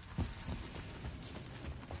go.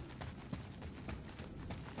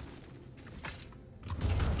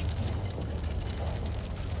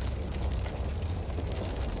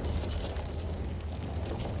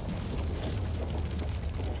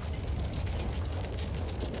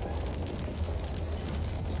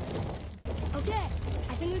 Okay,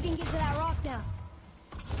 I think we can get to that rock now.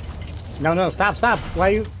 No, stop! Why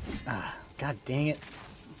you... Ah, God dang it.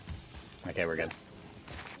 Okay, we're good.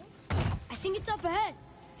 I think it's up ahead.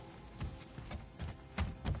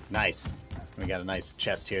 Nice. We got a nice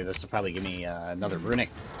chest here. This will probably give me another runic.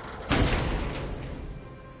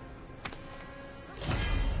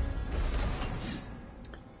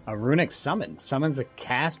 A runic summon. Summons a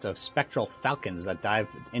cast of spectral falcons that dive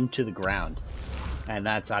into the ground. And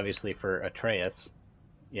that's obviously for Atreus.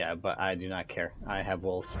 Yeah, but I do not care. I have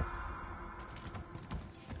wolves.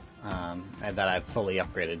 And that I've fully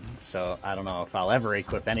upgraded. So I don't know if I'll ever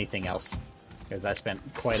equip anything else. Because I spent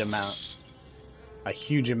a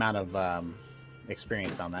huge amount of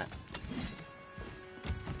experience on that.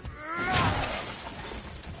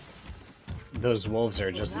 Those wolves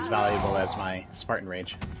are just as valuable as my Spartan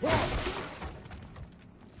Rage. Okay.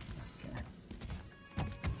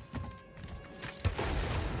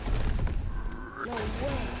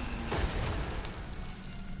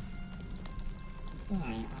 No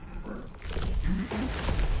way.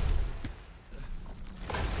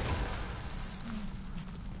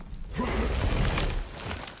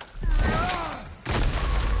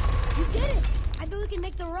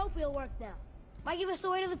 the rope wheel work now. Might give us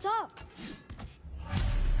the way to the top.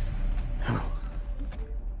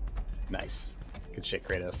 Nice. Good shit,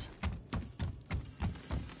 Kratos.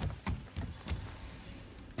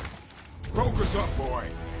 Focus up, boy.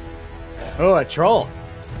 Oh, a troll.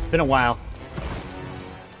 It's been a while.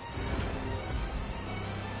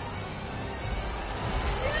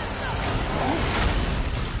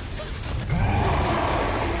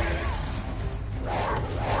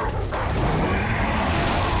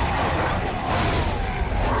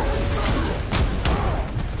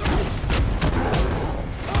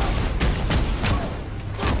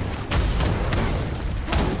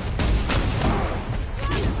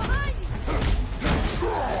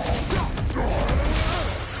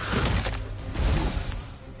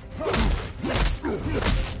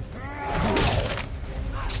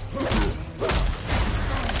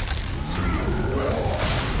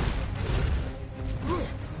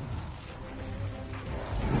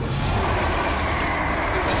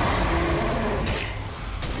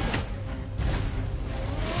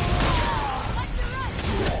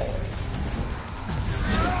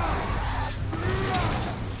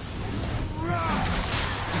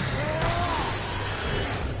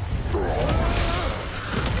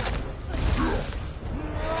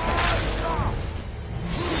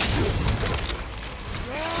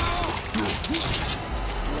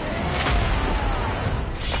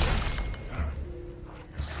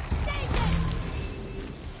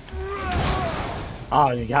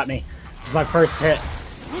 Oh, you got me. This is my first hit.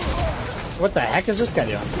 What the heck is this guy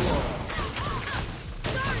doing?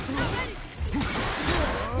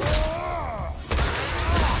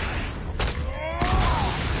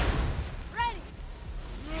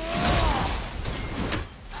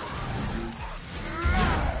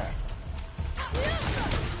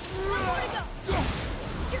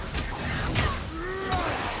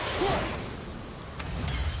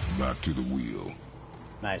 Back to the wheel.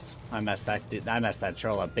 Nice. I messed that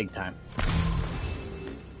troll up big time.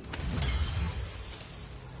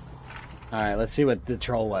 Alright, let's see what the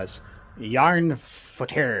troll was.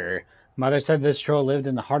 Yarnfooter. Mother said this troll lived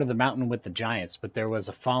in the heart of the mountain with the giants, but there was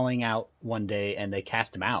a falling out one day and they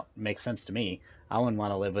cast him out. Makes sense to me. I wouldn't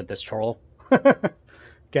want to live with this troll.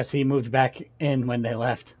 Guess he moved back in when they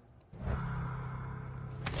left.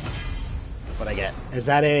 What'd I get? Is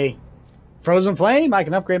that a frozen flame? I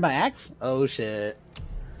can upgrade my axe? Oh shit.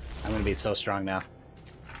 I'm gonna be so strong now.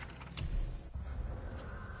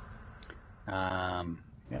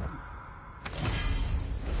 Yeah.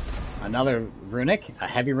 Another runic, a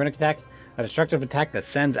heavy runic attack, a destructive attack that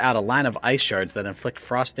sends out a line of ice shards that inflict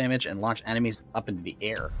frost damage and launch enemies up into the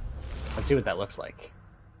air. Let's see what that looks like.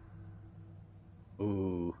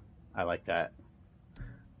 Ooh, I like that.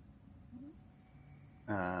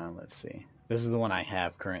 Let's see. This is the one I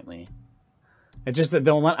have currently. It's just that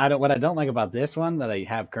what I don't like about this one that I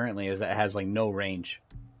have currently is that it has like no range.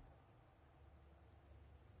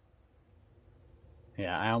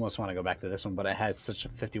 Yeah, I almost want to go back to this one, but it has such a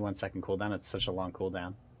 51-second cooldown. It's such a long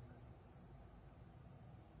cooldown.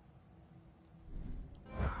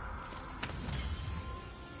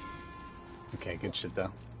 Okay, good shit though.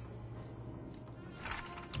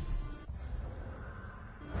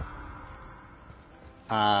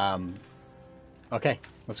 Okay,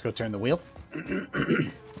 let's go turn the wheel. It's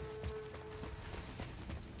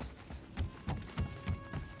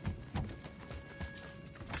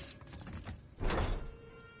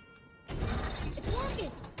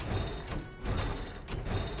working.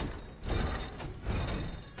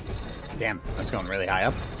 Damn, that's going really high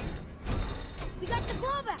up. We got the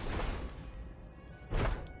claw back.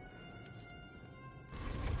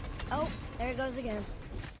 Oh, there it goes again.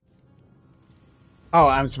 Oh,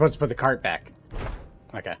 I'm supposed to put the cart back.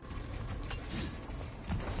 Okay.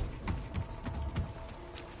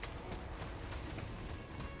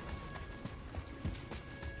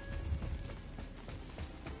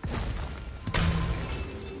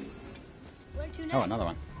 Where to next? Oh, another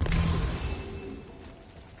one.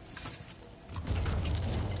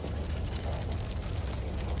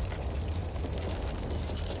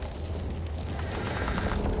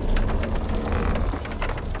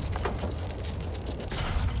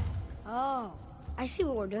 Oh, I see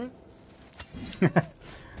what we're doing.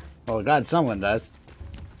 Well, God, someone does.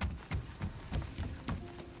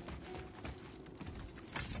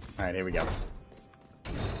 Alright, here we go.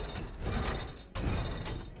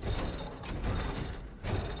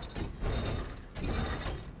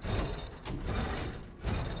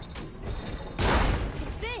 It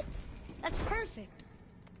fits. That's perfect.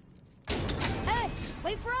 Hey,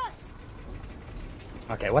 wait for us.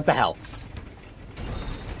 Okay, what the hell?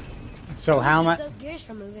 So how am I... Keep those gears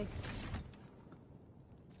from moving.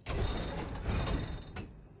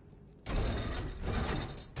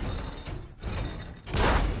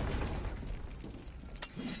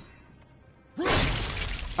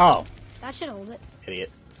 Oh, That should hold it. idiot.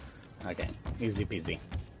 Okay, easy peasy.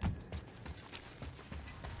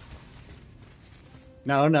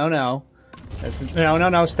 No, no, no. No, no,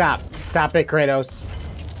 no, stop. Stop it, Kratos.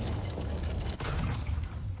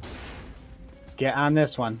 Get on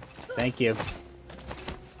this one. Thank you.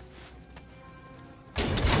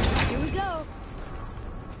 Here we go.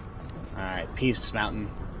 Alright, peace, Mountain.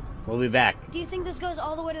 We'll be back. Do you think this goes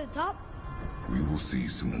all the way to the top? We will see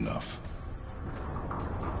soon enough.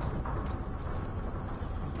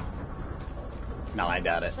 No, I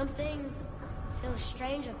doubt it. Something feels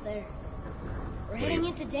strange up there. We're heading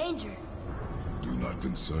into danger. Do not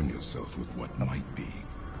concern yourself with what might be.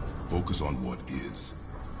 Focus on what is,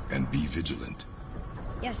 and be vigilant.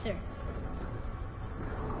 Yes, sir.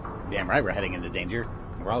 Damn right we're heading into danger.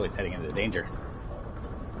 We're always heading into danger.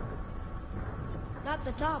 Not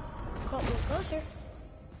the top, but we're closer.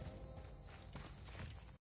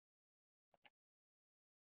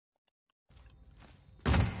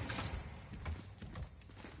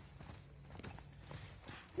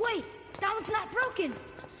 Wait, that one's not broken.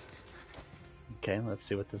 Okay, let's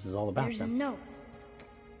see what this is all about There's a then. note.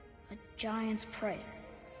 A giant's prayer.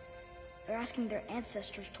 They're asking their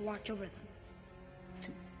ancestors to watch over them.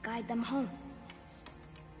 To guide them home.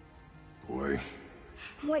 Boy,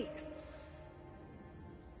 Wait.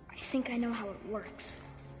 I think I know how it works.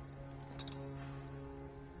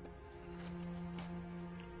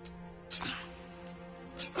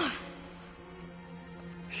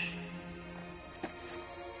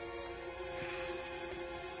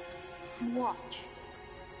 Watch.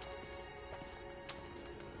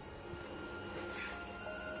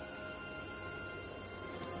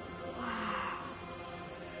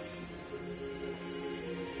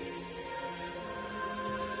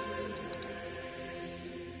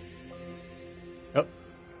 Oh.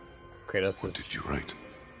 Kratos what has did you write?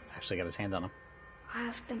 actually got his hand on him. I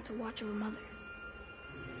asked them to watch over Mother.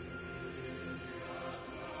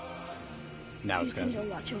 Now Do you it's think gonna...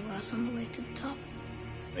 they'll watch over us on the way to the top?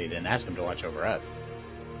 They didn't ask him to watch over us.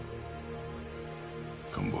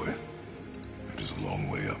 Come, boy. It is a long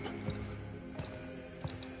way up.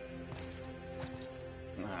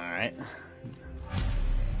 Alright.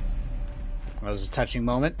 That was a touching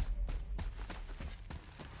moment.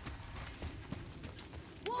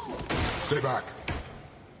 Stay back.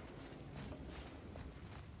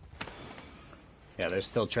 Yeah, there's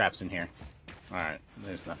still traps in here. Alright,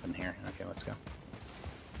 there's nothing here. Okay, let's go.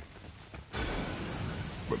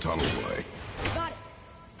 Baton away. Got it.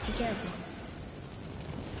 Be careful.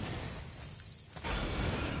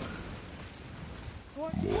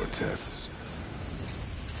 More tests.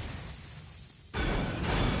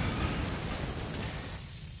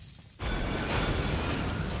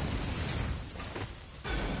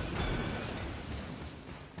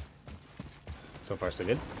 So far, so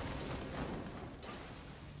good.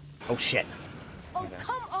 Oh, shit. Oh,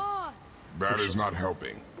 come on! That is not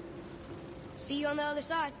helping. See you on the other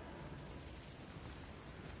side.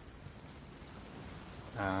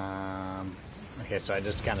 Okay, so I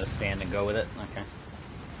just kind of stand and go with it. Okay.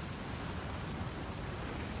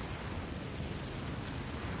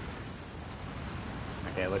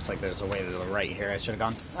 Okay, it looks like there's a way to the right here. I should have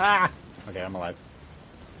gone. Ah! Okay, I'm alive.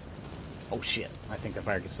 Oh shit! I think the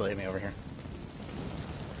fire can still hit me over here.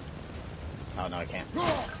 Oh no, I can't.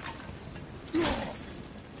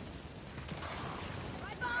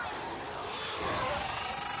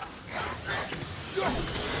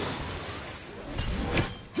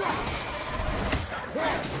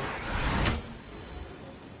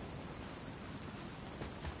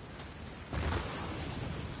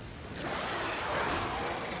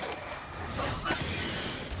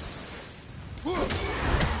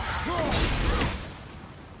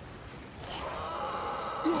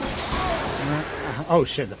 Oh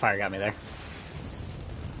shit, the fire got me there.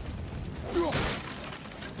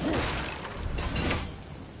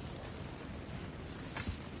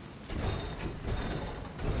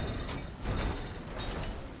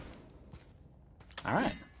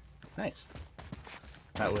 Alright. Nice.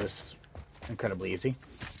 That was incredibly easy.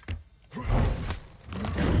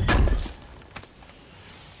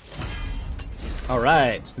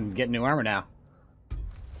 Alright, so I'm getting new armor now.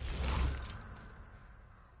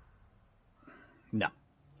 No.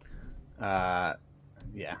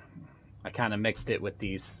 Yeah. I kind of mixed it with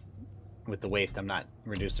these, with the waist. I'm not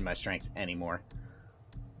reducing my strength anymore.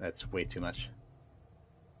 That's way too much.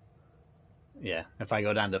 Yeah, if I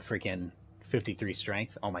go down to freaking 53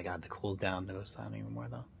 strength, oh my god, the cooldown goes down even more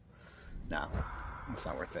though. No, it's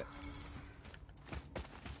not worth it.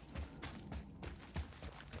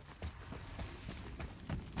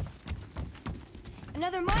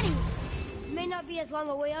 Another mining. may not be as long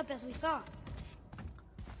a way up as we thought.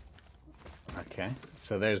 Okay,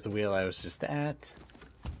 so there's the wheel I was just at.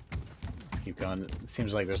 Let's keep going. It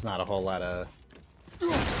seems like there's not a whole lot of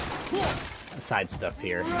side stuff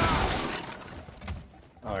here.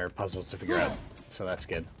 Or puzzles to figure out, so that's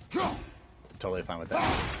good. Totally fine with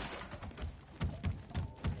that.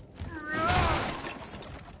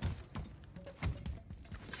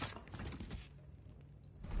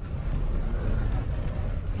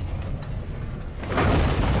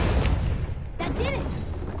 That did it!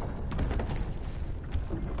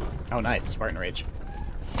 Oh, nice. Spartan Rage.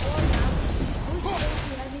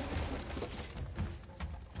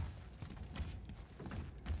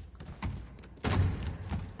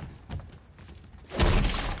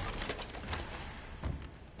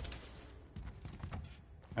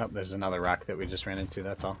 Oh, there's another rock that we just ran into,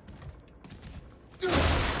 that's all.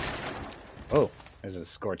 Oh, there's a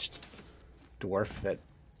scorched dwarf that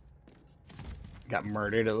got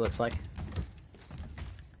murdered, it looks like.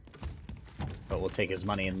 But we'll take his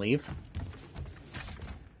money and leave.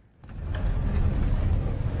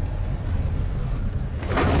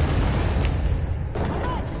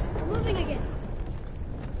 We're moving again.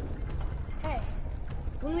 Hey,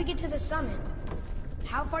 when we get to the summit,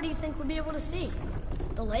 how far do you think we'll be able to see?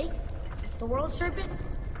 The lake? The world serpent?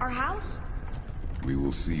 Our house? We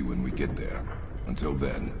will see when we get there. Until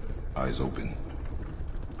then, eyes open.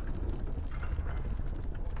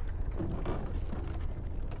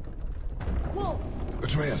 Whoa!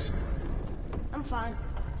 Atreus! I'm fine.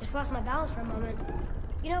 Just lost my balance for a moment.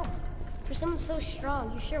 You know, for someone so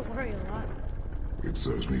strong, you sure worry a lot. It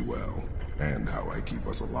serves me well, and how I keep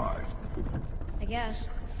us alive. I guess.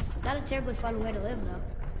 Not a terribly fun way to live, though.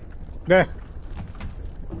 Yeah.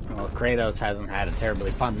 Well, Kratos hasn't had a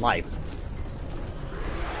terribly fun life.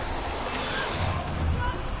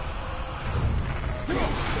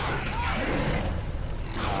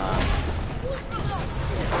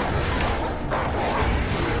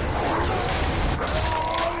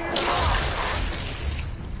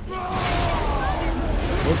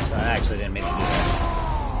 Oops, I actually didn't mean to do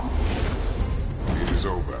that. It is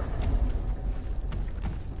over.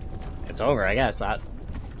 It's over, I guess. I'm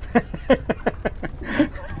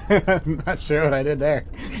not sure what I did there.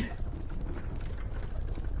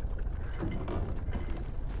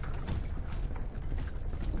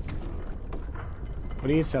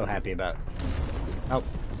 What are you so happy about? Oh.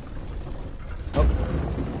 Oh.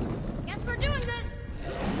 Guess we're doing this!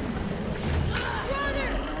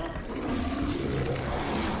 Brother!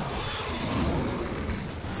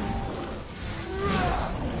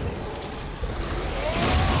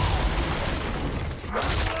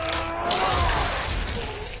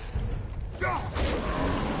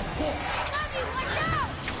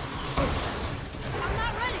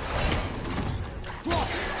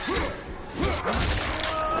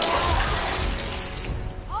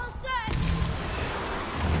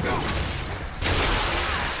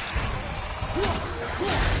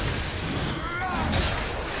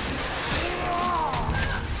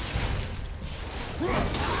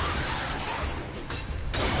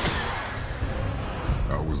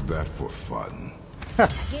 How was that for fun?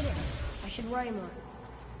 Get it. I should worry more.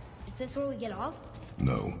 Is this where we get off?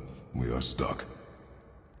 No, we are stuck.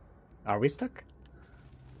 Are we stuck?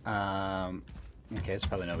 Okay, it's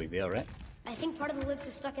probably no big deal, right? I think part of the lift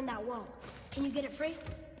is stuck in that wall. Can you get it free?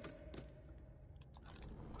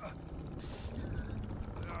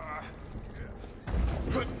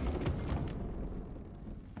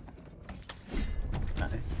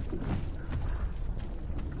 Nice.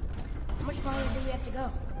 How much farther do we have to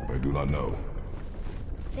go? I do not know.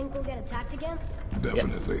 Think we'll get attacked again?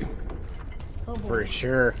 Definitely. Oh boy. For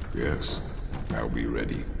sure. Yes. I'll be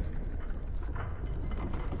ready.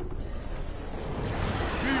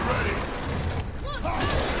 Be ready.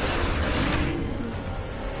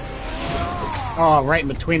 Oh, right in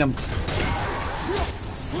between them.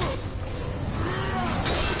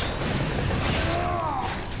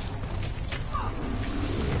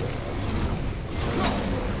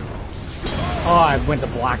 Oh, I went to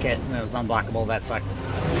block it and it was unblockable. That sucked.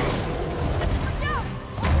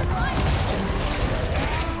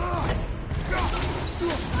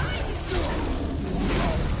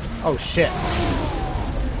 Oh shit.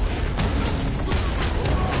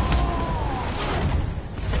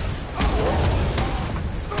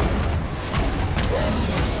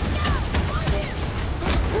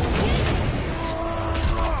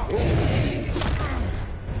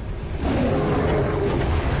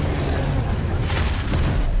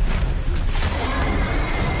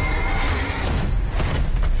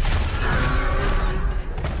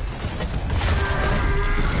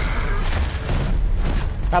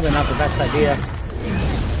 Probably not the best idea.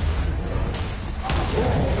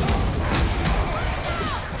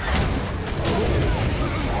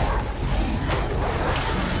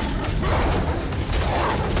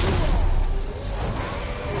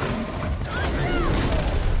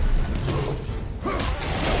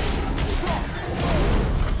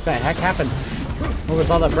 What the heck happened? What was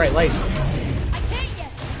all that bright light?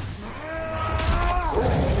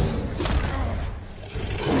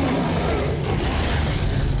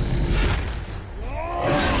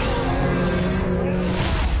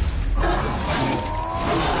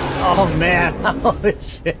 Oh man, holy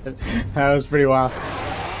shit. That was pretty wild.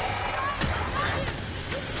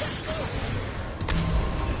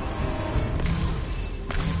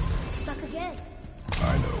 Stuck again.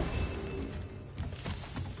 I know.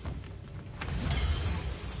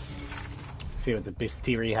 See what the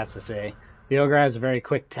Bistiri has to say. The ogre has a very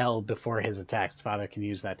quick tell before his attacks. Father can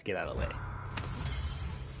use that to get out of the way.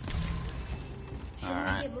 Should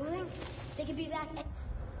we get moving? They could be back at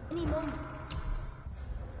any moment.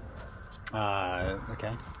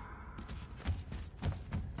 Okay.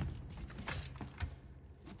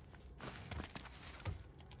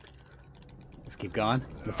 Let's keep going.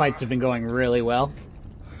 The fights have been going really well.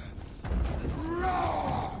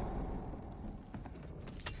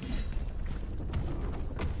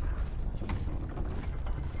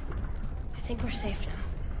 I think we're safe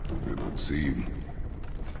now. It would seem.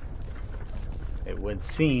 It would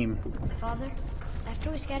seem. Father,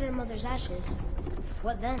 after we scatter Mother's ashes,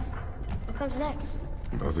 what then? What comes next?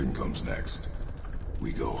 Nothing comes next.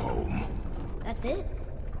 We go home. That's it?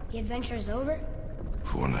 The adventure is over?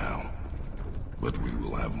 For now. But we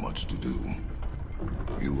will have much to do.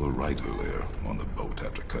 You were right earlier on the boat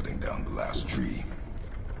after cutting down the last tree.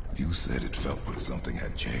 You said it felt like something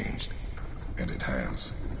had changed. And it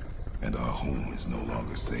has. And our home is no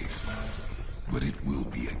longer safe. But it will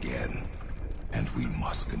be again. And we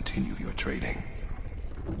must continue your trading.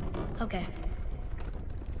 Okay.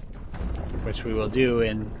 Which we will do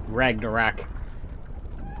in Ragnarok.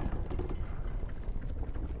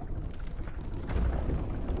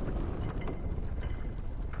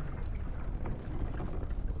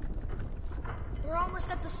 We're almost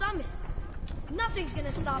at the summit. Nothing's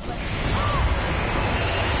gonna stop us.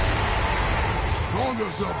 Hold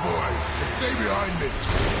yourself, boy, and stay behind me.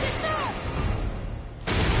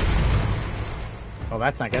 Oh,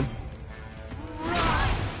 that's not good.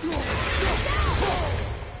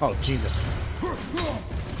 Oh, Jesus.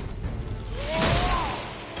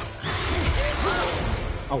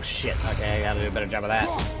 Oh, shit. Okay, I gotta do a better job of that.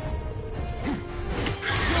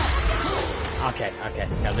 Okay,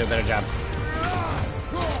 gotta do a better job.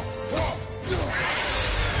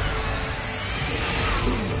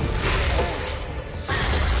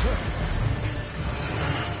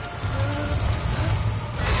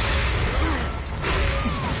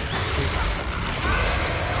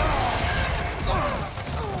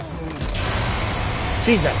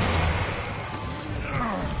 Jesus.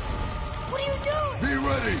 What are you doing? Be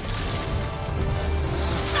ready.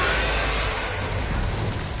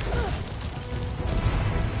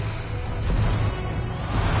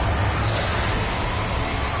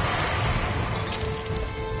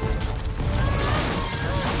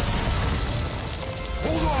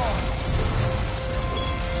 Hold on.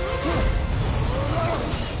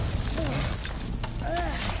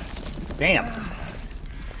 Damn.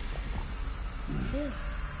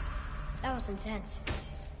 That was intense.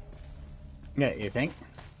 Yeah, you think?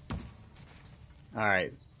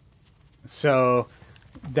 Alright. So,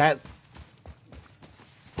 that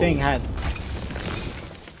thing had...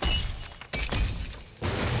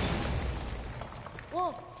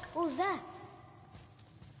 Whoa, what was that?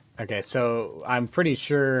 Okay, so I'm pretty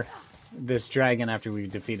sure this dragon, after we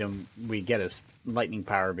defeat him, we get his lightning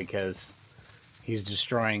power because he's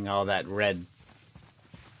destroying all that red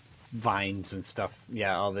vines and stuff.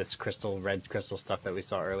 Yeah, all this red crystal stuff that we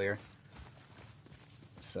saw earlier.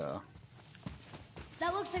 So...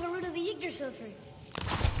 That looks like a root of the Yggdrasil tree.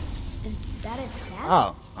 Is that its sap?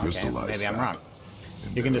 Oh, okay, Crystallized maybe I'm sap. wrong.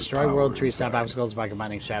 And You can there's destroy power world tree sap inside. obstacles by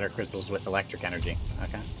combining shatter crystals with electric energy.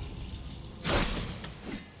 Okay.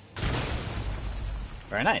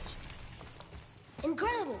 Very nice.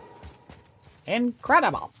 Incredible!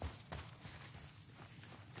 Incredible!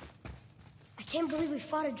 I can't believe we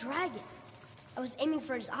fought a dragon. I was aiming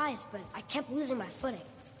for his eyes, but I kept losing my footing.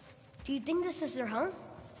 Do you think this is their home?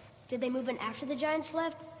 Did they move in after the giants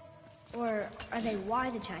left? Or are they why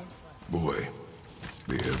the giants left? Boy,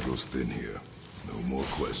 the air grows thin here. No more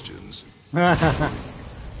questions.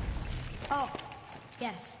 Oh,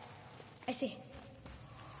 yes. I see.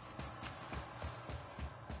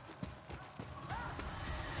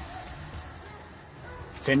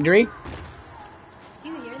 Sindri? Do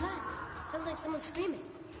you hear that? Sounds like someone screaming.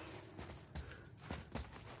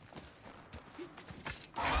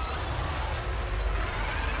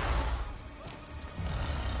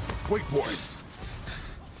 Wait, boy.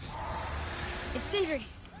 It's Sindri.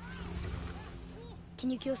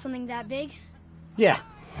 Can you kill something that big? Yeah.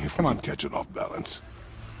 If Come we on. can catch it off balance.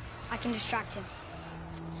 I can distract him.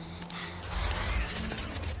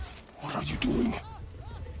 What are you doing?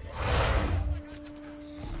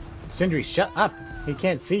 Sindri, shut up. He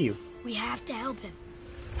can't see you. We have to help him.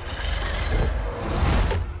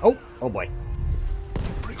 Oh, oh boy.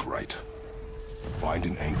 Break right. Find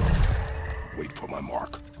an angle. Wait for my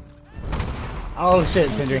mark. Oh shit,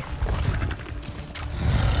 Sindri.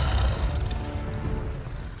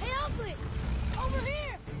 Hey, Ugly! Over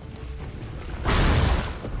here!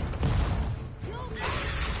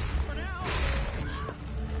 For now.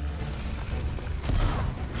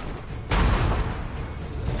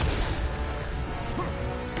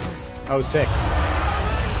 Oh, sick.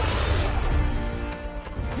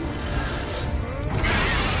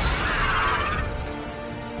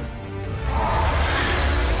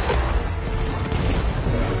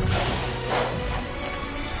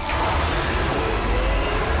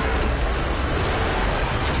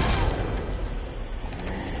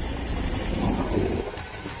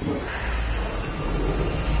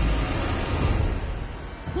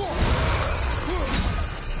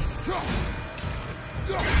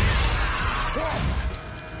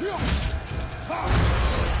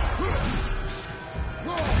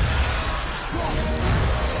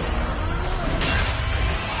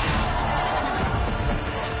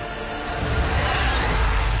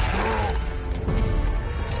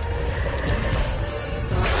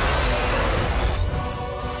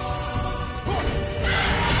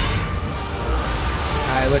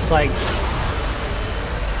 Looks like...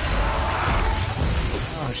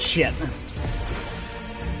 Oh, shit.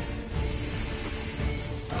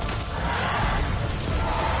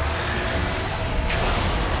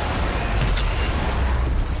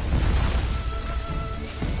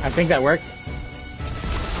 I think that worked.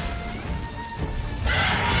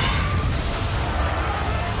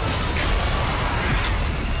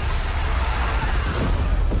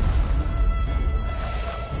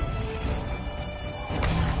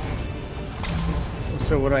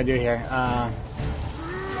 So what do I do here? Do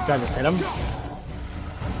I just hit him?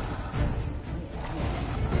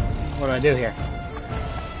 What do I do here?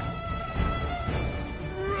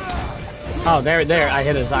 Oh, there, I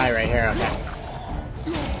hit his eye right here, okay.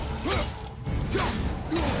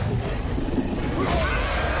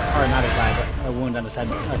 Or not his eye, but a wound on his head,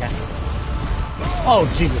 okay. Oh,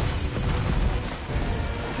 Jesus.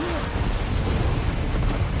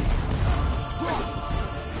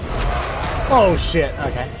 Oh shit,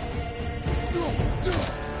 okay.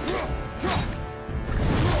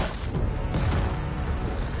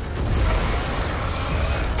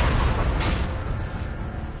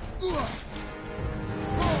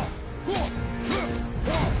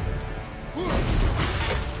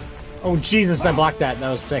 Oh Jesus, I blocked that.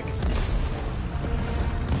 That was sick.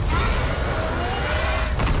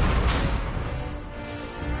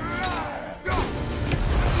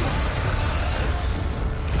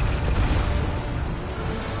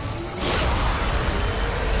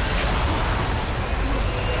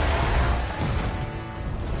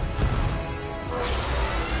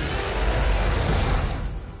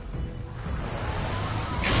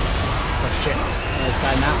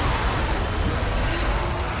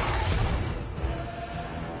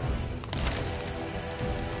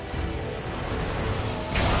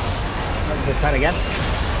 This side again.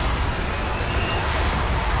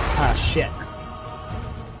 Ah, shit.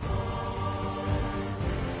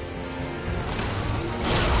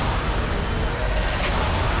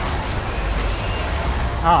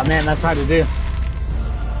 Oh man, that's hard to do.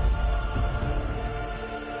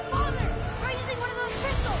 Father, try using one of those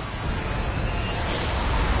crystals.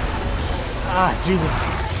 Ah, Jesus.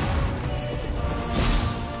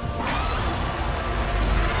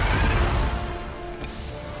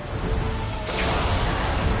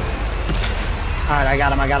 Alright, I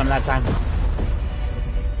got him that time.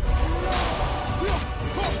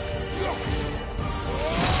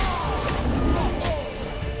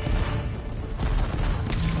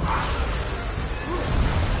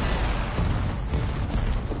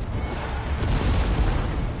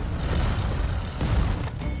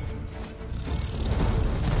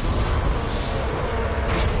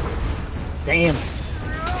 Damn.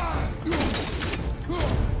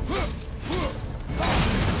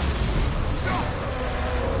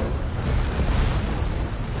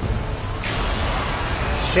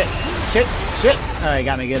 Shit, shit, shit. Oh, he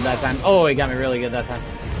got me good that time. Oh, he got me really good that time.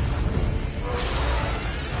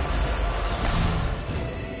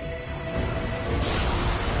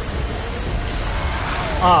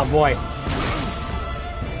 Oh, boy.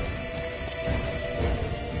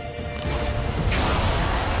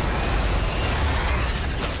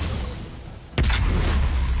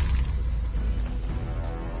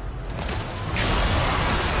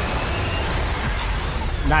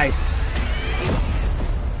 Nice.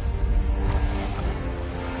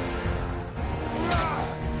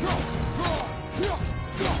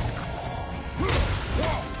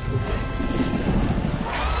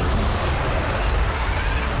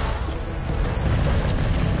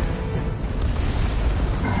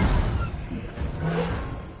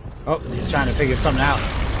 Oh, he's trying to figure something out.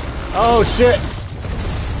 Oh, shit.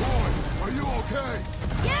 Boy, are you okay?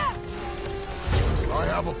 Yeah! I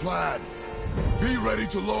have a plan. Be ready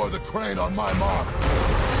to lower the crane on my mark. I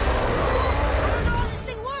don't know how this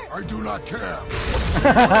thing works! I do not care.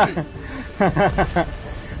 Ready.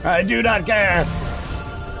 I do not care.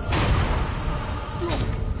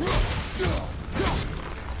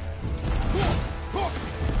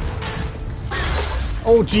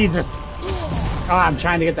 Oh, Jesus. Oh, I'm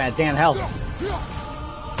trying to get that damn health.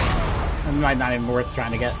 It might not even be worth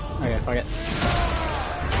trying to get. Okay, fuck it.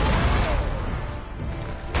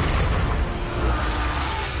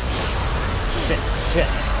 Shit.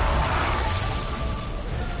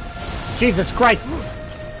 Jesus Christ.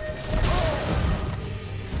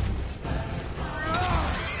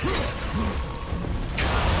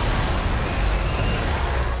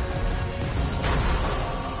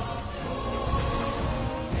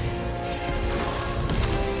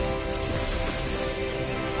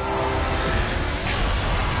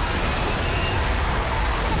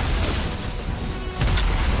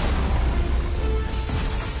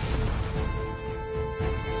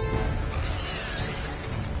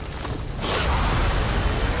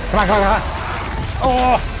 Come on.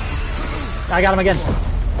 Oh! I got him again.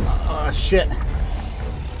 Oh, shit.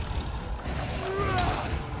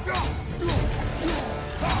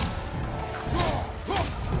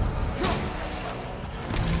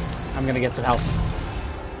 I'm gonna get some help.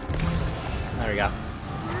 There we go.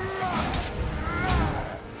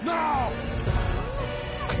 Now!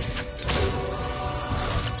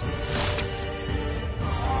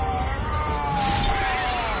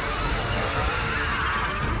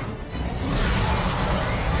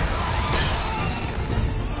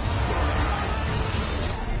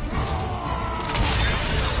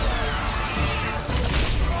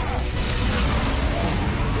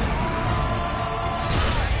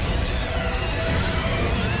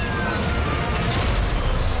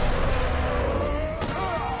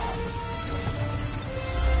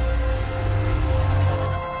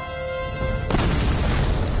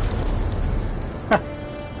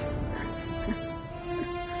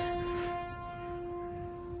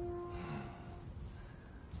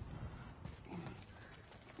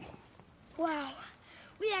 Wow,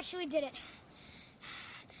 we actually did it.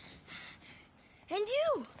 And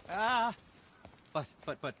you!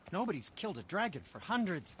 But nobody's killed a dragon for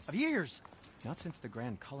hundreds of years. Not since the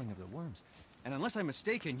grand culling of the worms. And unless I'm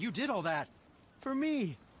mistaken, you did all that for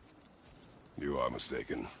me. You are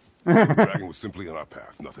mistaken. The dragon was simply in our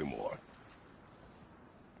path, nothing more.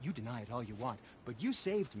 You deny it all you want, but you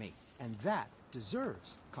saved me, and that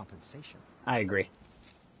deserves compensation. I agree.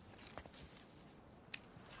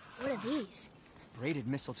 What are these? Braided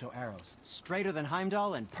mistletoe arrows, straighter than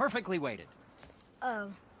Heimdall and perfectly weighted. Oh.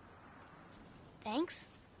 Thanks?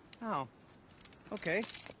 Oh. Okay.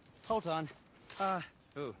 Hold on.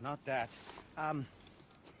 Ooh, not that. Have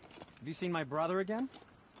you seen my brother again?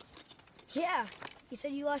 Yeah, he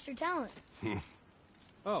said you lost your talent.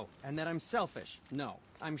 Oh, and that I'm selfish? No,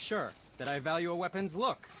 I'm sure. That I value a weapon's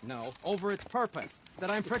look? No, over its purpose.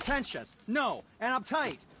 That I'm pretentious? No, and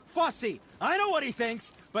uptight. Fussy. I know what he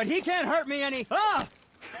thinks, but he can't hurt me any. Ah!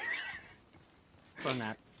 From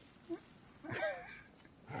that.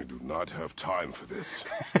 I do not have time for this.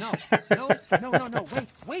 No.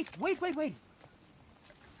 Wait.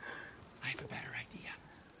 I have a better idea.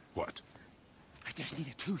 What? I just need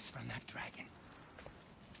a tooth from that dragon.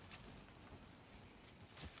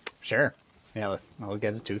 Sure. Yeah, I'll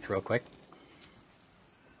get a tooth real quick.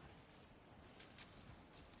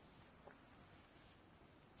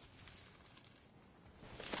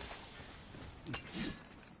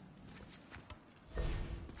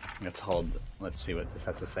 Let's see what this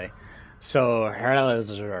has to say. So, I don't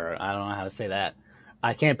know how to say that.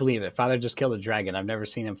 I can't believe it. Father just killed a dragon. I've never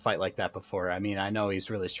seen him fight like that before. I mean, I know he's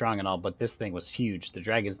really strong and all, but this thing was huge. The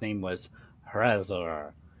dragon's name was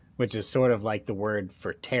Hrazor, which is sort of like the word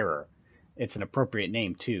for terror. It's an appropriate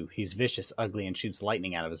name, too. He's vicious, ugly, and shoots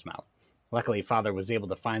lightning out of his mouth. Luckily, Father was able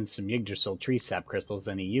to find some Yggdrasil tree sap crystals,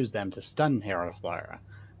 and he used them to stun Herothlera.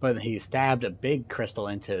 But he stabbed a big crystal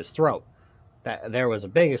into his throat. There was a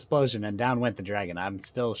big explosion, and down went the dragon. I'm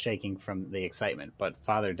still shaking from the excitement, but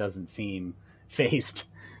Father doesn't seem fazed.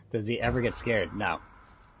 Does he ever get scared? No.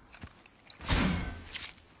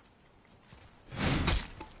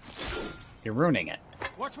 You're ruining it.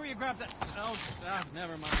 Watch where you grab that. Oh,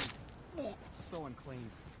 never mind. Oh, so unclean.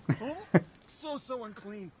 Oh, so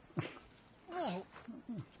unclean. Oh,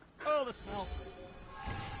 the smell.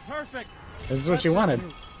 Perfect. This is what you wanted.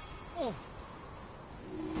 Oh.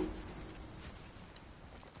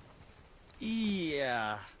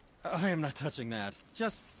 Yeah. I am not touching that.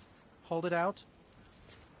 Just hold it out.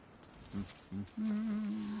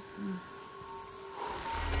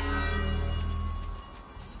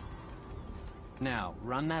 Now,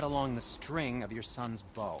 run that along the string of your son's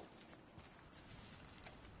bow.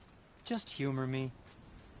 Just humor me.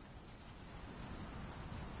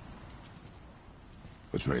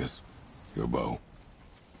 Atreus, your bow.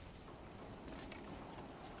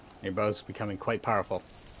 Your bow's becoming quite powerful.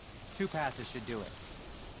 2 passes should do it.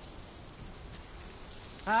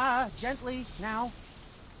 Gently, now.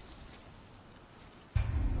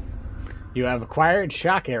 You have acquired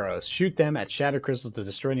shock arrows. Shoot them at shatter crystals to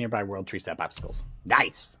destroy nearby world tree sap obstacles.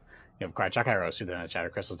 Nice! You have acquired shock arrows. Shoot them at shatter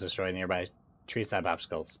crystals to destroy nearby tree sap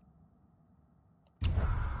obstacles.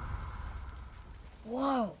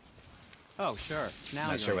 Whoa. Oh, sure. Now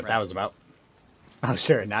Not you're sure what that impressed. was about. Oh,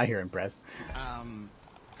 sure. Now you're impressed. How do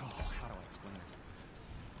I explain this?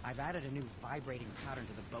 I've added a new vibrating pattern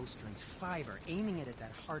to the bowstring's fiber. Aiming it at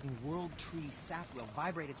that hardened world tree sap will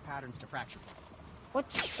vibrate its patterns to fracture.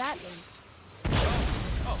 What's that mean?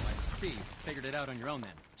 Oh, I see. Figured it out on your own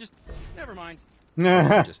then. Just, never mind.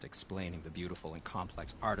 Just explaining the beautiful and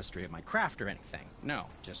complex artistry of my craft or anything. No,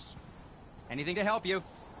 just anything to help you.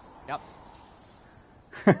 Yep.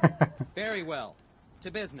 Very well.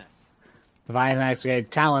 To business. Divine Axe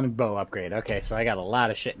upgrade, Talon bow upgrade. Okay, so I got a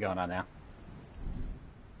lot of shit going on now.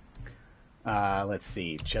 Let's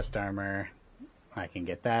see. Chest armor. I can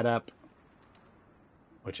get that up.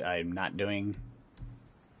 Which I'm not doing.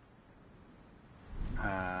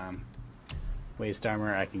 Waist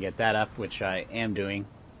armor, I can get that up, which I am doing.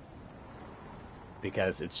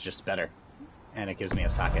 Because it's just better. And it gives me a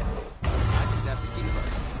socket. I think that's the key to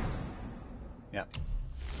it. Yep.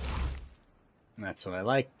 And that's what I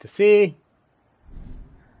like to see.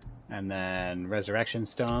 And then Resurrection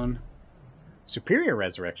Stone. Superior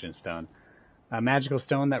Resurrection Stone. A magical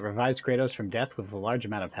stone that revives Kratos from death with a large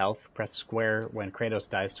amount of health. Press square when Kratos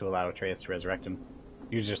dies to allow Atreus to resurrect him.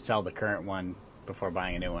 You just sell the current one before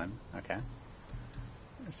buying a new one. Okay.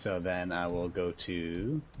 So then I will go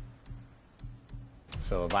to...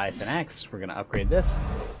 So Leviathan Axe. We're going to upgrade this.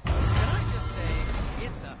 Can I just say,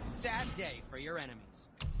 it's a sad day for your enemies.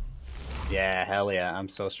 Yeah, hell yeah. I'm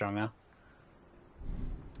so strong now.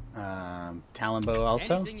 Talon bow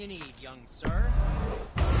also. Anything you need, young sir.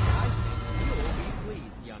 I think you'll be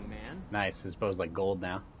pleased, young man. Nice. His bow's like gold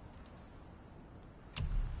now.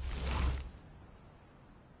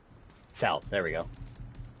 Sell. There we go.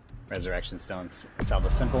 Resurrection stones. Sell the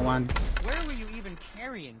simple one. Where were you even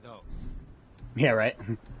carrying those? Yeah, right.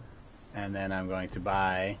 And then I'm going to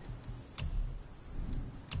buy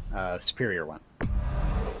a superior one.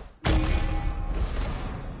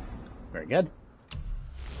 Very good.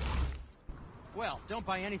 Well, don't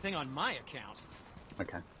buy anything on my account.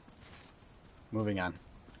 Okay. Moving on.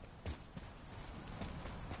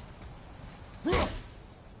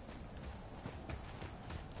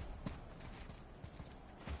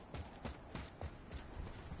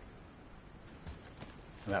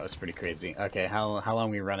 That was pretty crazy. Okay, how long are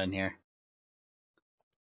we running here?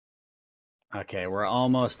 Okay, we're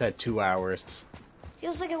almost at 2 hours.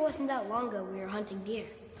 Feels like it wasn't that long ago we were hunting deer.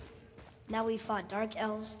 Now we fought dark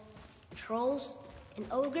elves, trolls, and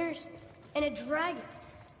ogres, and a dragon.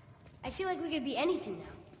 I feel like we could be anything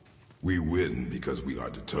now. We win because we are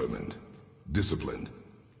determined, disciplined,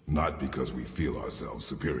 not because we feel ourselves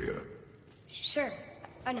superior. Sure,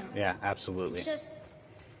 I know. Yeah, absolutely. It's just,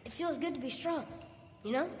 it feels good to be strong,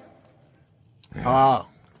 you know? Yes, Oh,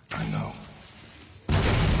 I know.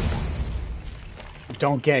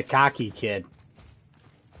 don't get cocky, kid.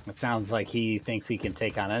 It sounds like he thinks he can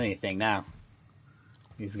take on anything now.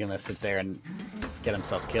 He's gonna sit there and get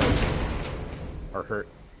himself killed. Or hurt.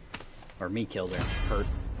 Or me killed or hurt.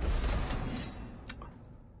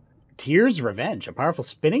 Tyr's Revenge. A powerful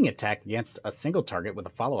spinning attack against a single target with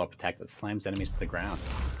a follow-up attack that slams enemies to the ground.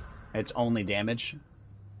 Its only damage.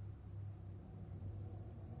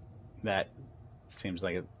 That seems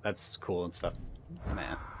like that's cool and stuff.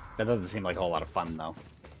 Nah, that doesn't seem like a whole lot of fun though.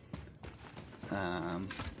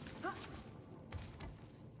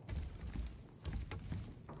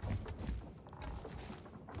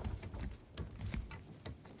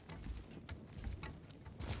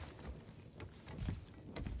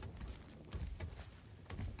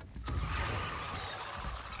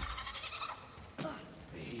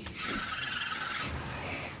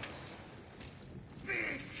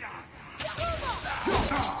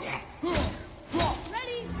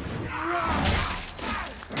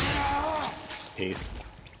 Peace.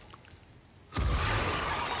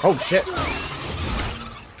 Oh shit!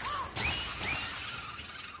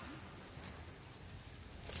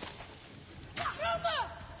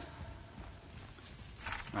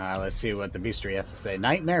 Let's see what the bestiary has to say.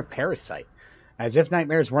 Nightmare Parasite. As if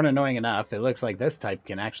nightmares weren't annoying enough, it looks like this type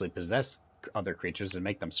can actually possess other creatures and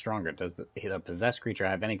make them stronger. Does the possessed creature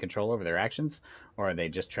have any control over their actions, or are they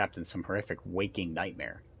just trapped in some horrific waking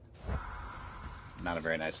nightmare? Not a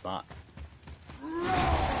very nice thought.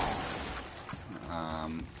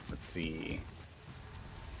 Let's see.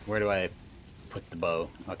 Where do I put the bow?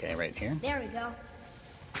 Okay, right here. There we go.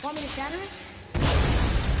 Want me to shatter it?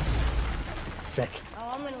 Sick.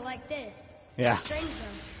 Oh, I'm gonna like this. Yeah. Strange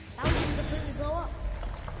though. That one didn't completely blow up.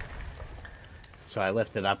 So I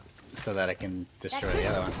lift it up so that I can destroy the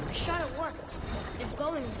other one. I shot it once. It's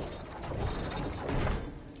going again.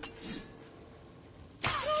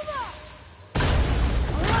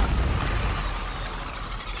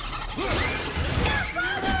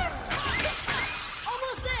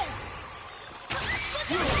 Almost there.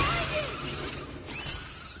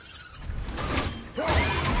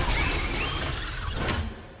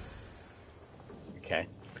 Okay.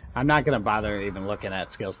 I'm not going to bother even looking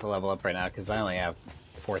at skills to level up right now because I only have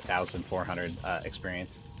 4,400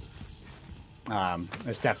 experience.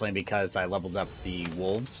 It's definitely because I leveled up the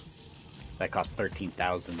wolves. That cost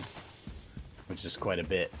 13,000, which is quite a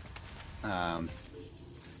bit.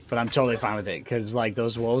 But I'm totally fine with it because like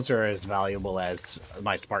those wolves are as valuable as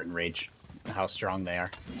my Spartan Rage, how strong they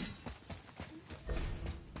are.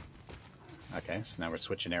 Okay, so now we're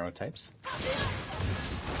switching arrow types.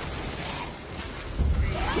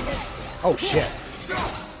 Oh shit!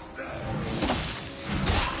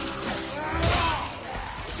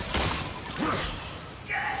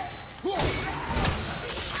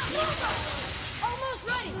 Almost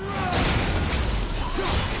ready.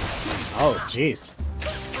 Oh jeez.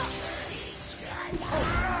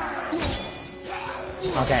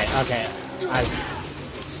 Okay, okay.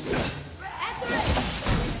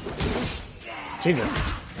 Jesus.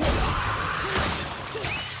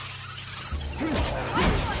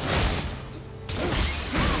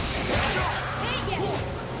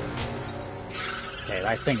 Okay,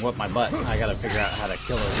 that thing whipped my butt. I gotta figure out how to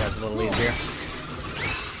kill those guys a little easier.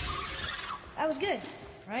 That was good,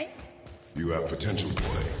 right? You have potential,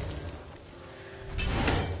 boy.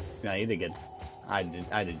 No, you did good. I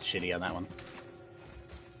did shitty on that one.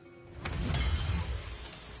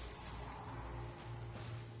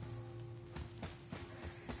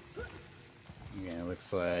 Yeah,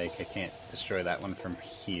 looks like I can't destroy that one from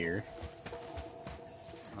here.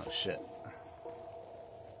 Oh shit.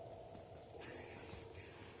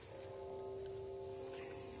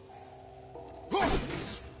 Oh,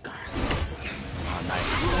 nice.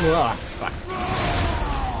 Ugh, fuck.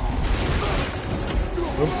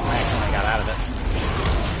 Oops, I accidentally got out of it.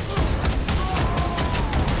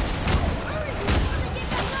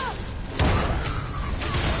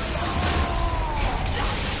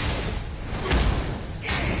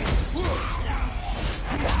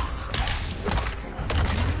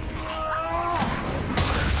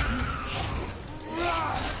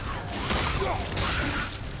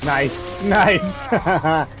 Nice, nice.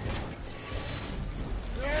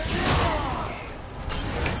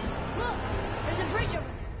 Look, there's a bridge over.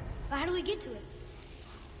 But how do we get to it?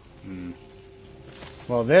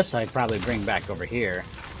 Well, this I'd probably bring back over here.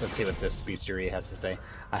 Let's see what this bestiary has to say.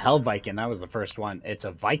 A Hell Viking, that was the first one. It's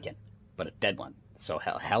a Viking, but a dead one. So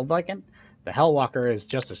Hell Viking? The Hell Walker is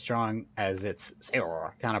just as strong as its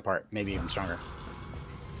counterpart, maybe even stronger.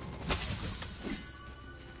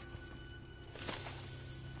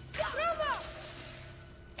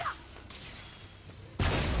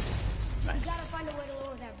 Nice. We gotta find a way to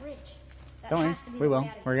lower that bridge. That Don't worry, has to be we the way will.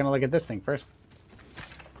 out of We're gonna look at this thing first.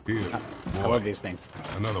 Here, I boy. love these things.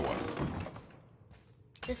 Another one.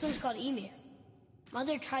 This one's called Emir.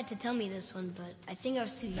 Mother tried to tell me this one, but I think I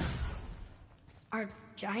was too young. Are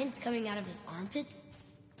giants coming out of his armpits?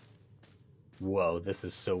 Whoa, this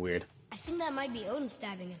is so weird. I think that might be Odin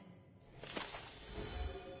stabbing him.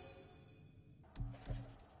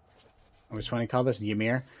 Which one do you call this?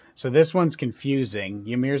 Ymir? So this one's confusing.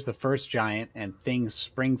 Ymir's the first giant, and things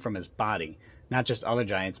spring from his body. Not just other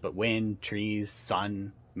giants, but wind, trees,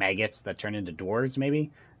 sun, maggots that turn into dwarves,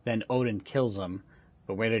 maybe? Then Odin kills him,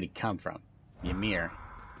 but where did he come from? Ymir.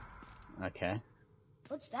 Okay.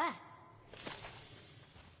 What's that?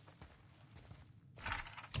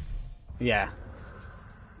 Yeah.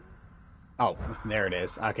 Oh, there it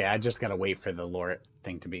is. Okay, I just gotta wait for the lore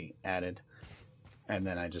thing to be added. And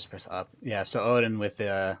then I just press up. Yeah, so Odin with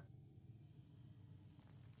the...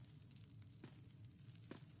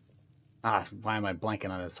 why am I blanking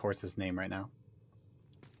on his horse's name right now?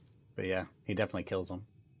 But yeah, he definitely kills him.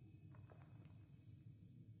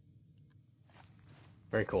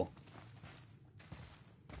 Very cool.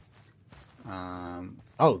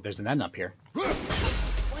 Oh, there's an end up here. One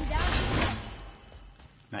down.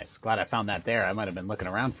 Nice. Glad I found that there. I might have been looking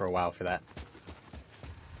around for a while for that.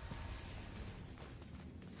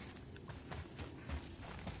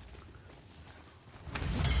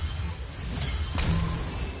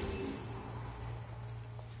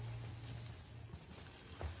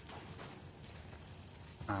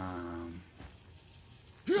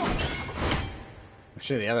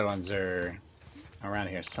 I'm sure the other ones are around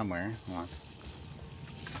here somewhere. Hold on.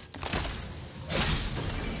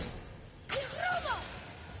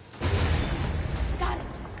 Got it.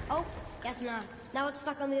 Oh, guess not. Now it's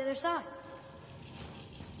stuck on the other side.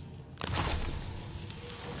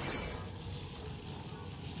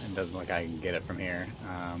 It doesn't look like I can get it from here.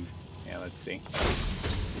 Yeah, let's see.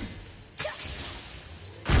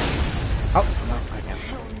 Oh, no, I can't.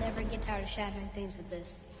 I will never get tired of shattering things with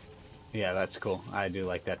this. Yeah, that's cool. I do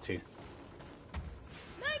like that too.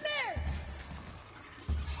 Nightmare!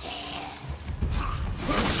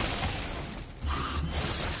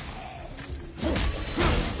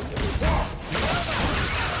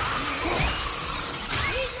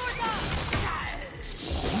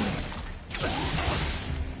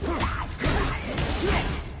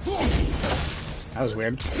 That was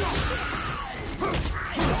weird.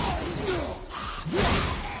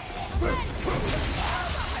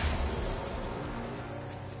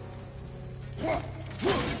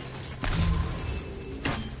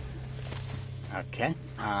 Okay.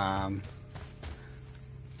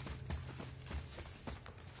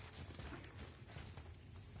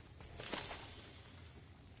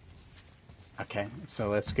 Okay, so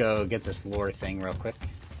let's go get this lore thing real quick.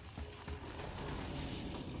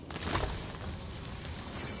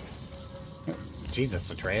 Oh, Jesus,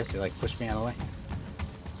 Atreus, you like pushed me out of the way.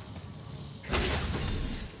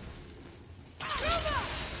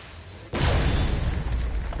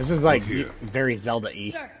 This is like very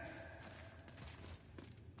Zelda-y. Sir.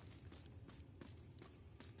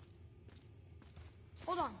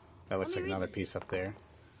 Hold on. That looks Let me like read another this. piece up there.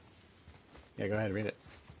 Yeah, go ahead and read it.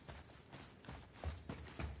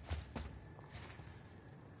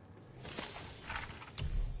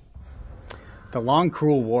 The long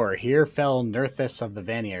cruel war. Here fell Nerthus of the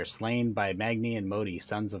Vanir, slain by Magni and Modi,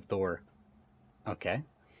 sons of Thor. Okay.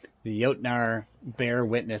 The Jotnar bear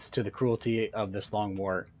witness to the cruelty of this long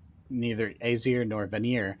war. Neither Aesir nor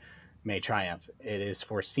Vanir may triumph. It is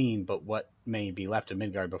foreseen, but what may be left of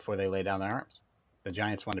Midgard before they lay down their arms? The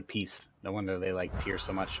giants wanted peace. No wonder they like Tyr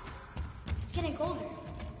so much. It's getting colder.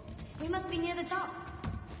 We must be near the top.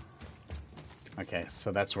 Okay,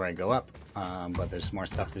 so that's where I go up. But there's more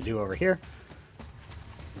stuff to do over here.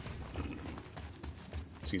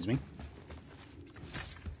 Excuse me.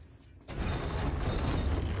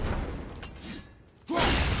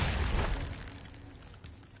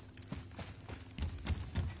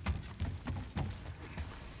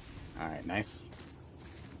 Alright, nice.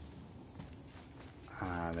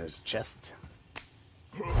 There's a chest.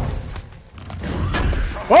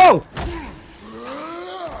 Whoa!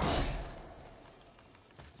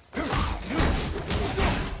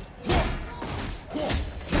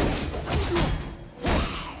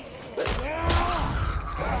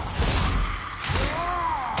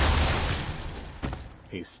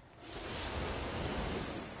 Peace.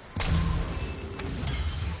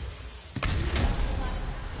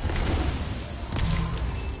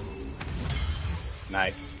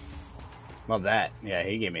 Nice. Love that. Yeah,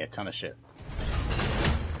 he gave me a ton of shit.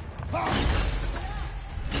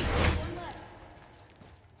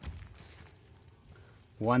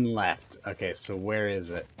 One left. Okay, so where is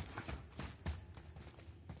it?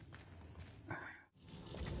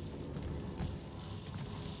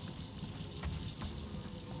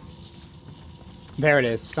 There it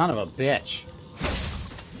is. Son of a bitch.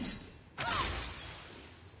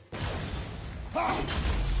 That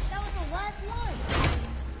was the last one.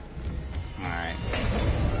 Alright.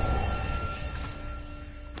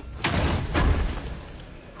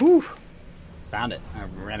 Whew! Found it. I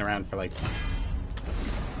ran around for like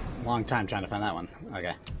a long time trying to find that one.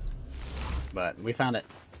 Okay. But we found it.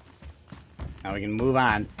 Now we can move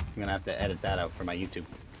on. I'm gonna have to edit that out for my YouTube.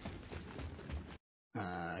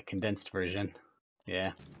 Condensed version.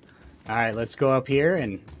 Yeah. Alright, let's go up here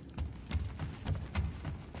and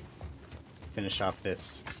finish off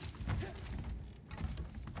this.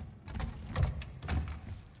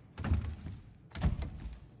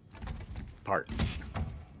 Part.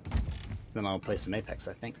 Then I'll play some Apex,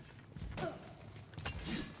 I think.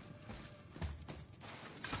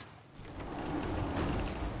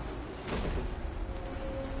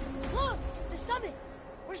 Look! The summit!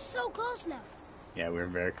 We're so close now. Yeah, we're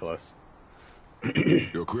very close.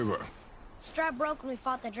 Your quiver. Strap broke when we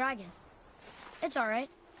fought the dragon. It's alright.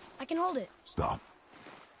 I can hold it. Stop.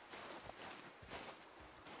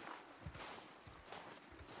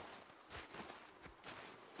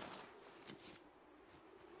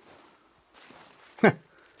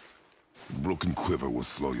 Broken quiver will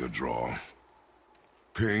slow your draw.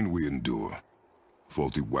 Pain we endure.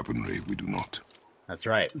 Faulty weaponry we do not. That's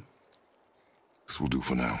right. This will do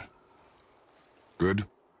for now. Good?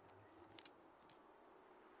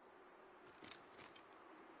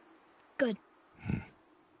 Good.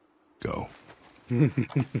 Go.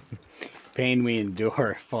 Pain we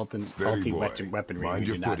endure, faulty Steady, boy. weaponry Mind we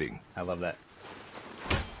your do not. footing. I love that.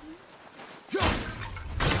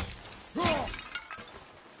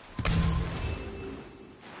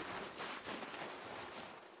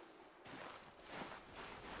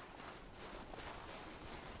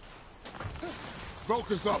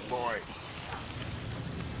 Focus up, boy.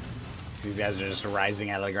 These guys are just rising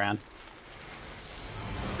out of the ground.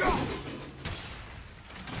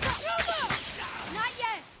 Not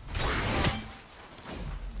yet!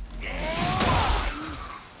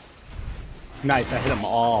 Nice, I hit them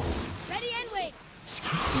all. Ready and wait!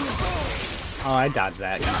 Oh, I dodged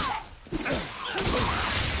that.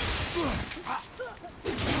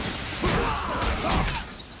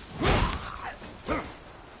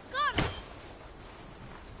 Got him!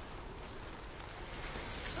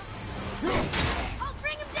 I'll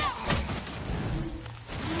bring him down!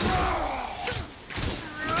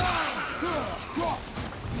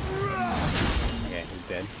 Okay, he's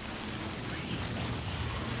dead.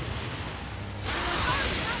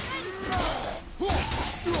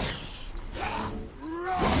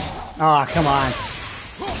 Oh, come on.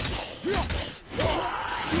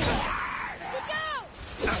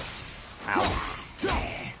 Ow.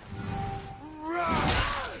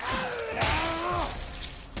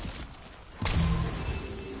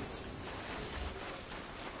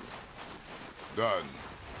 Done.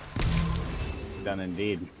 Done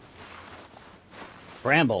indeed.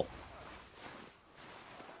 Bramble.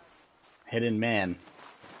 Hidden man.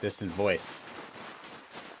 Distant voice.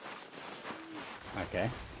 Okay.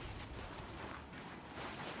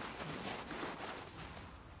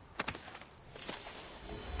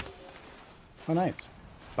 Oh, nice.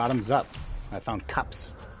 Bottoms up. I found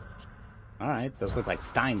cups. Alright, those look like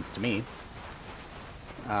steins to me.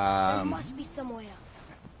 There must be some way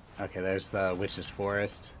up. Okay, there's the Witch's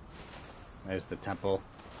Forest. There's the Temple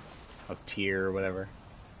of Tyr or whatever.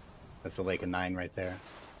 That's the Lake of Nine right there.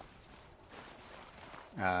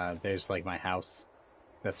 There's like my house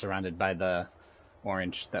that's surrounded by the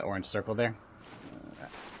orange circle there.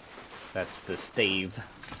 That's the stave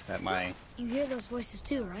that my You hear those voices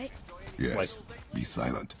too, right? Yes. What? Be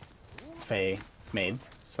silent. Fae made.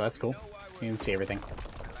 So that's cool. You can see everything.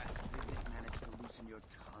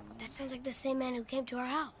 That sounds like the same man who came to our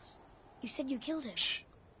house. You said you killed him. Shh.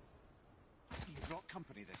 You brought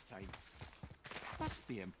company this time. Must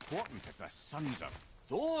be important if the sons of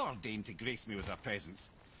Thor deign to grace me with their presence.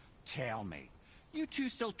 Tell me, you two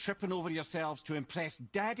still tripping over yourselves to impress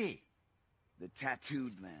Daddy? The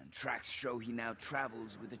tattooed man tracks show he now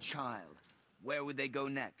travels with a child. Where would they go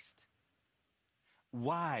next?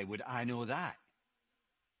 Why would I know that?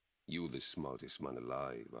 You're the smartest man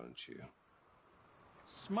alive, aren't you?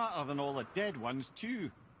 Smarter than all the dead ones, too.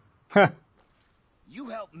 You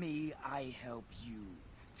help me, I help you.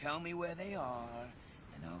 Tell me where they are,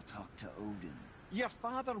 and I'll talk to Odin. Your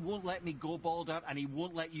father won't let me go, Balder, and he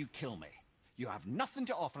won't let you kill me. You have nothing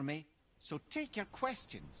to offer me, so take your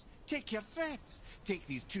questions, take your threats, take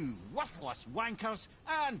these two worthless wankers,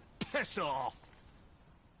 and piss off!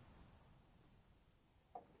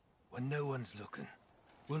 When no one's looking,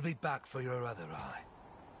 we'll be back for your other eye.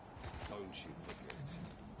 Don't you forget,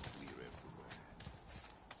 we're everywhere.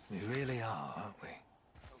 We really are, aren't we?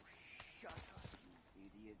 Oh, shut up, you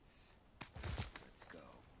idiots. Let's go.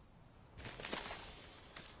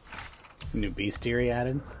 New bestiary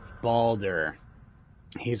added. Balder.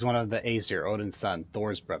 He's one of the Aesir, Odin's son,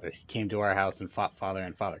 Thor's brother. He came to our house and fought father,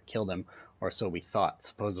 and father killed him, or so we thought.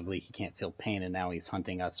 Supposedly he can't feel pain, and now he's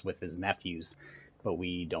hunting us with his nephews, but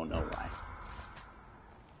we don't know why.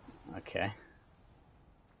 Okay.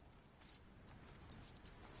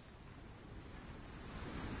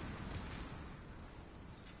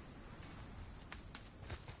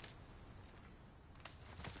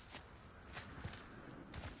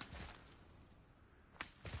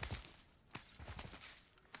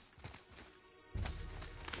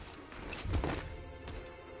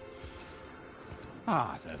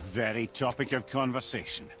 Ah, the very topic of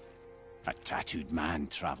conversation. A tattooed man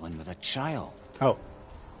traveling with a child. Oh.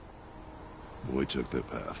 Boy, check their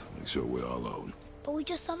path. Make sure we're all alone. But we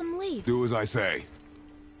just saw them leave. Do as I say.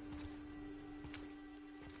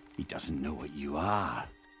 He doesn't know what you are.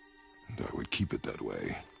 And I would keep it that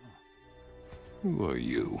way. Who are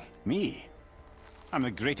you? Me? I'm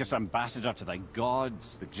the greatest ambassador to the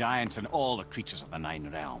gods, the giants, and all the creatures of the Nine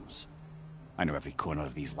Realms. I know every corner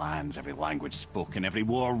of these lands, every language spoken, every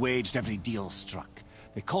war waged, every deal struck.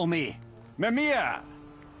 They call me Mimir,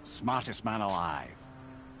 smartest man alive.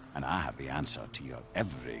 And I have the answer to your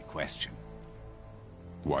every question.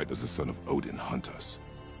 Why does the son of Odin hunt us?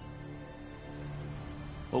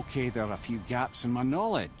 Okay, there are a few gaps in my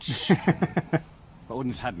knowledge. But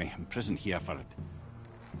Odin's had me imprisoned here for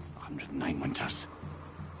 109 winters.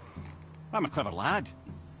 I'm a clever lad.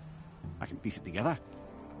 I can piece it together.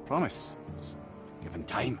 Promise. Just given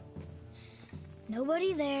time.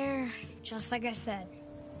 Nobody there, just like I said.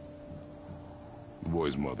 The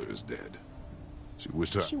boy's mother is dead. She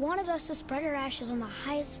wished her... She wanted us to spread her ashes on the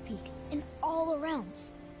highest peak in all the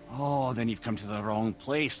realms. Oh, then you've come to the wrong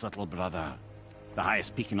place, little brother. The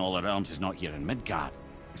highest peak in all the realms is not here in Midgard.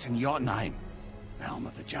 It's in Jotunheim, realm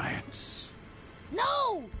of the giants.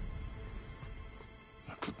 No!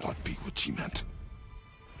 That could not be what she meant.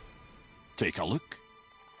 Take a look.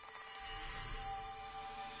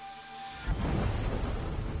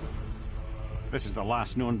 This is the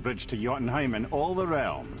last known bridge to Jotunheim in all the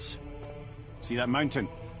realms. See that mountain?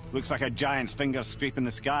 Looks like a giant's finger scraping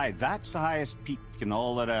the sky. That's the highest peak in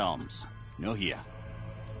all the realms. No here.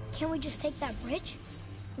 Can't we just take that bridge?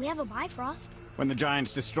 We have a Bifrost. When the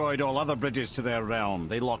giants destroyed all other bridges to their realm,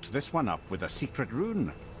 they locked this one up with a secret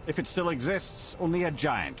rune. If it still exists, only a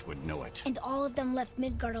giant would know it. And all of them left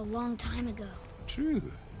Midgard a long time ago. True.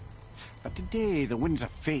 But today, the winds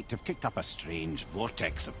of fate have kicked up a strange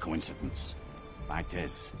vortex of coincidence. Fact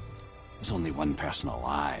is, there's only one person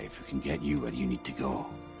alive who can get you where you need to go.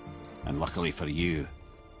 And luckily for you,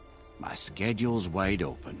 my schedule's wide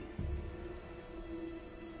open.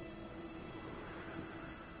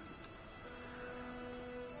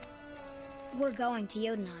 We're going to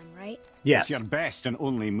Jotunheim, right? Yes. It's your best and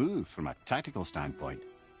only move from a tactical standpoint.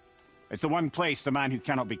 It's the one place the man who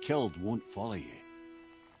cannot be killed won't follow you.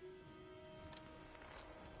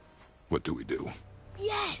 What do we do?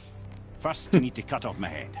 Yes! First, you need to cut off my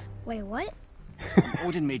head. Wait, what?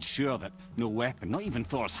 Odin made sure that no weapon, not even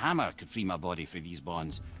Thor's hammer, could free my body from these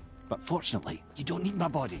bonds. But fortunately, you don't need my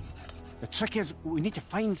body. The trick is, we need to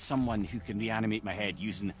find someone who can reanimate my head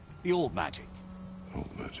using the old magic.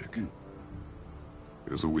 Old magic.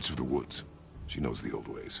 There's a witch of the woods. She knows the old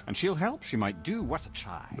ways. And she'll help. She might do worth a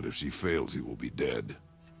try. But if she fails, he will be dead.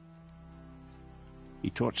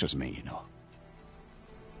 He tortures me, you know.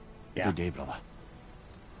 Yeah. Every day, brother.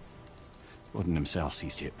 Odin himself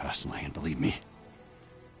sees to it personally, and believe me,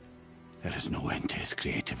 there is no end to his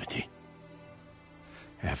creativity.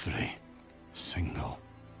 Every single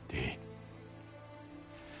day.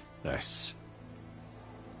 This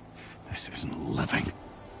isn't living.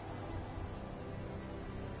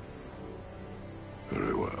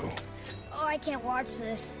 Very well. Oh, I can't watch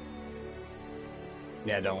this.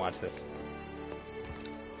 Yeah, don't watch this.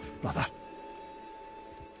 Brother,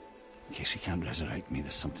 in case you can't resurrect me,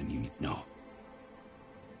 there's something you need to know.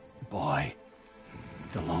 Boy,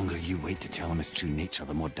 the longer you wait to tell him his true nature,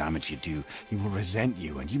 the more damage you do. He will resent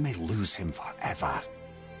you, and you may lose him forever.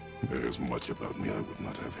 There is much about me I would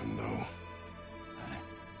not have him know.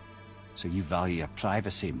 So you value your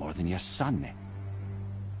privacy more than your son, eh?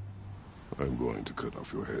 I'm going to cut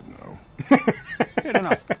off your head now. Fair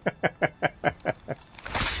enough.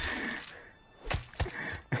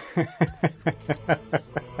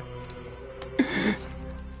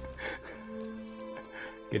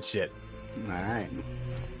 Good shit. All right.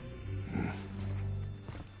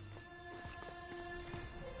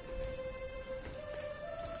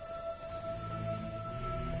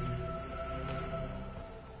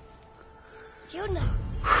 Jotunheim.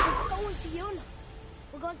 We're going to Jotunheim.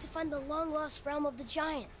 We're going to find the long-lost realm of the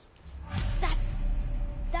giants. That's...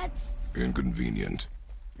 Inconvenient.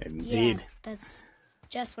 Indeed. Yeah, that's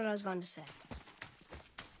just what I was going to say.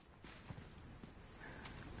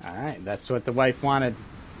 Alright, that's what the wife wanted.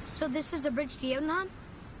 So this is the bridge to Jotunheim?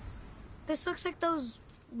 This looks like those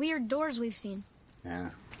weird doors we've seen. Yeah.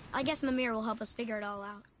 I guess Mimir will help us figure it all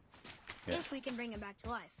out. Yes. If we can bring it back to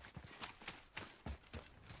life.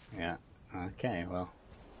 Yeah. Okay, well.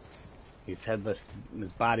 He's headless.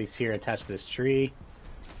 His body's here attached to this tree.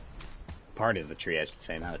 Part of the tree, I should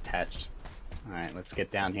say, not attached. Alright, let's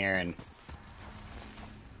get down here and...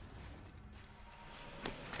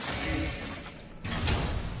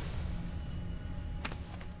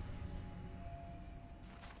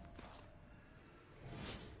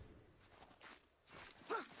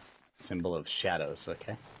 Symbol of shadows,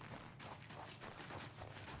 okay.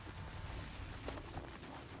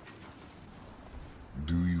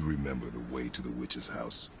 Do you remember the way to the witch's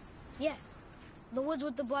house? Yes. The woods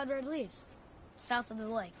with the blood-red leaves. South of the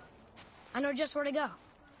lake. I know just where to go.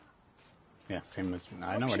 Yeah, same as...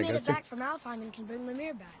 I know Hope where to she go made it to. back from Alfheim and can bring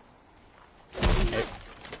Mimir back. It's...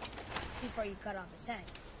 Before you cut off his head.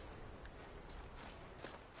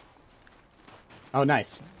 Oh,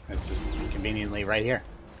 nice. It's just conveniently right here.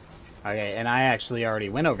 Okay, and I actually already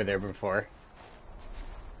went over there before.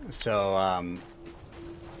 So,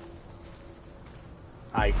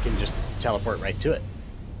 I can just teleport right to it.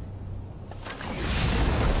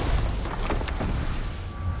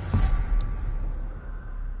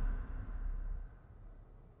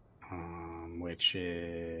 Which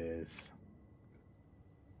is...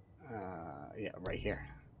 yeah, right here.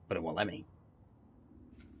 But it won't let me.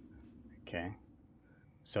 Okay.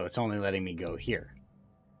 So it's only letting me go here.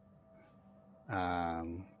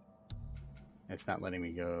 It's not letting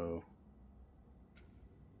me go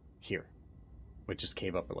here, which is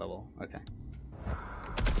cave up a level. Okay.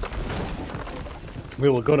 We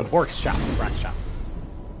will go to Bork's shop, Brock's shop.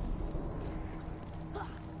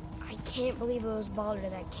 I can't believe it was Baldur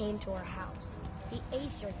that came to our house. The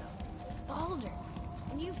Acer, though. Baldur.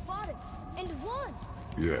 And you fought him. And won.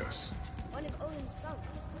 Yes. One of Odin's sons.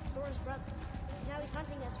 Thor's brother. And now he's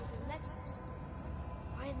hunting us with his nephews.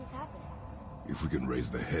 Why is this happening? If we can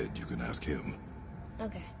raise the head, you can ask him.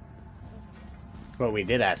 Okay. Well, we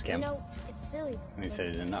did ask him. You know, it's silly. And he said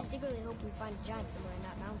he didn't know. I secretly hope we find a giant somewhere in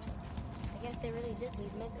that mountain. I guess they really did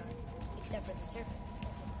leave Midgard, except for the serpent.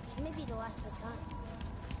 He may be the last of his kind.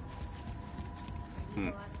 Are you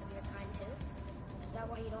the last of your kind, too? Is that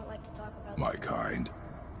why you don't like to talk about... My kind?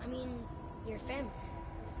 I mean, your family.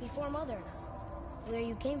 Before Mother and I. Where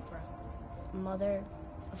you came from. Mother,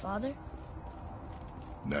 a father?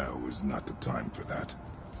 Now is not the time for that.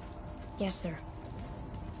 Yes, sir.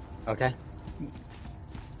 Okay.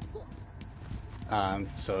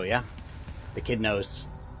 So yeah. The kid knows.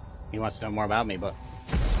 He wants to know more about me, but...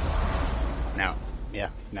 Now, yeah,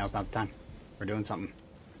 now's not the time. We're doing something.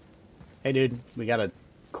 Hey, dude, we got a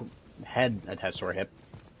head attached to our hip.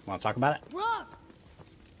 Want to talk about it? Rock!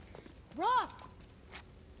 Rock!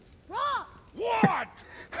 Rock! What?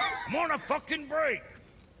 I'm on a fucking break.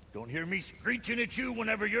 Don't hear me screeching at you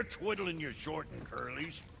whenever you're twiddling your short and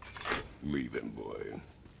curlies. Leave him, boy.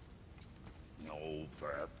 No,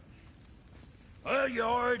 Pap. Well, you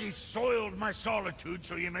already soiled my solitude,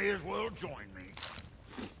 so you may as well join me.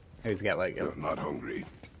 He's got like... You're not hungry.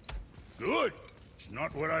 Good. It's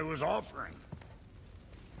not what I was offering.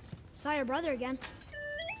 Saw your brother again.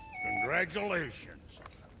 Congratulations.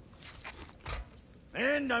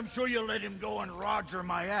 And I'm sure you'll let him go and Roger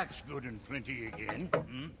my axe good and plenty again.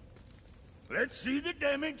 Hmm? Let's see the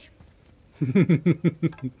damage.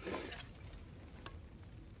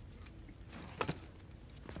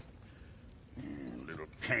 Little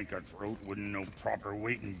canker throat wouldn't know proper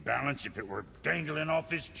weight and balance if it were dangling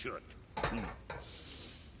off his chut.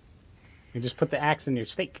 You just put the axe in your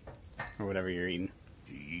steak. Or whatever you're eating.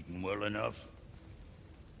 You eating well enough?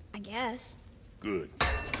 I guess. Good.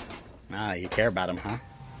 Ah, you care about him, huh?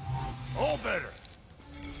 All better.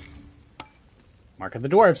 Mark of the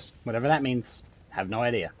Dwarves. Whatever that means. Have no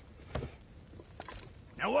idea.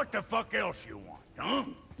 Now what the fuck else you want, huh?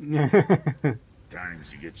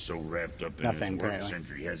 Times he gets so wrapped up in Nothing, his work apparently.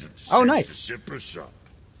 century he hasn't the Oh, sense nice. to sip or sup.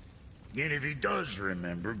 And if he does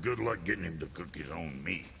remember, good luck getting him to cook his own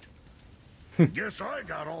meat. Guess I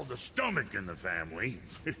got all the stomach in the family.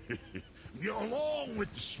 Along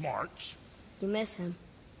with the smarts. You miss him.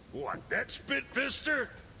 What, that spit-fister?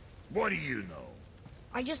 What do you know?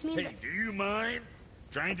 I just mean Hey, that... do you mind?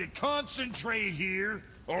 Trying to concentrate here,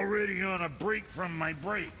 already on a break from my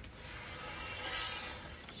break.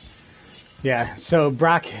 Yeah, so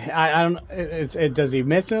Brock, I don't... does he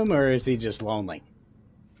miss him, or is he just lonely?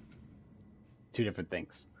 Two different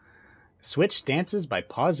things. Switch stances by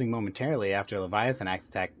pausing momentarily after a Leviathan axe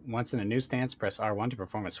attack. Once in a new stance, press R1 to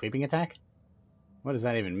perform a sweeping attack? What does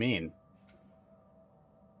that even mean?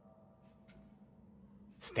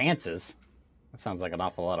 Stances? That sounds like an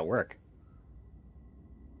awful lot of work.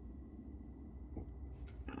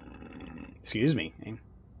 Excuse me.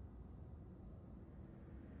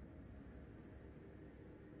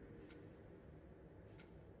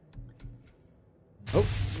 Oh,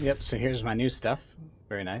 yep, so here's my new stuff.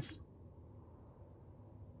 Very nice.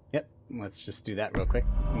 Yep, let's just do that real quick.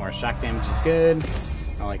 More shock damage is good.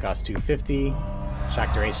 Only costs 250.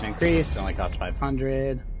 Shock duration increased, only costs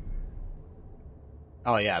 500.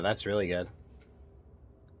 Oh yeah, that's really good.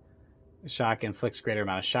 Shock inflicts greater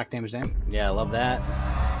amount of shock damage then. Yeah, I love that.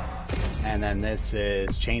 And then this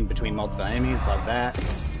is chained between multiple enemies, love that.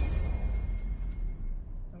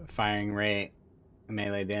 Firing rate,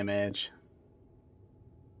 melee damage.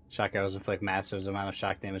 Shock arrows inflict massive amount of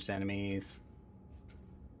shock damage to enemies.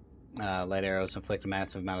 Light arrows inflict a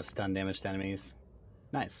massive amount of stun damage to enemies.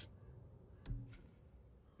 Nice.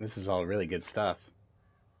 This is all really good stuff.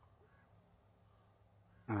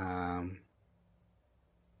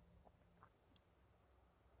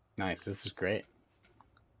 Nice, this is great.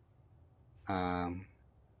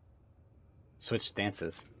 Switch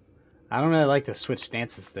stances. I don't really like the switch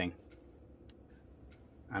stances thing.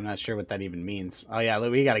 I'm not sure what that even means. Oh yeah,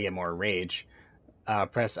 we gotta get more rage.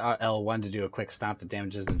 Press L1 to do a quick stomp that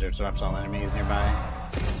damages and disrupts all enemies nearby.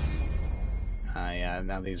 Yeah,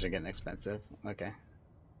 now these are getting expensive. Okay.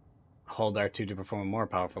 Hold R2 to perform a more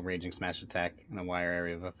powerful raging smash attack in a wire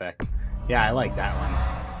area of effect. Yeah, I like that one.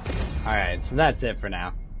 Alright, so that's it for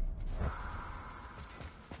now.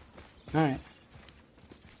 Alright.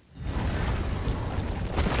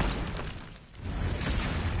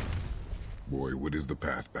 Boy, what is the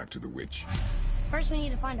path back to the witch? First, we need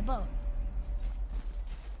to find a boat.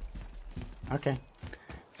 Okay.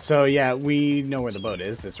 So, yeah, we know where the boat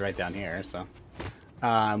is. It's right down here, so...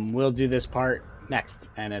 we'll do this part next,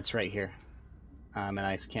 and it's right here. And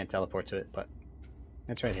I can't teleport to it, but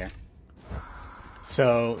it's right here.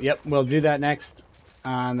 So, yep, we'll do that next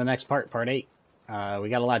on the next part, part 8. We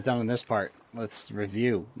got a lot done in this part. Let's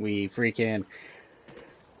review.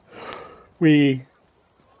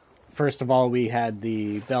 First of all, we had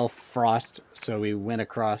the Belfrost, so we went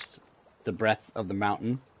across the breadth of the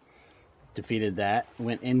mountain, defeated that,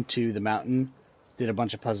 went into the mountain, did a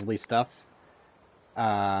bunch of puzzly stuff,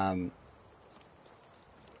 fought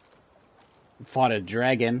a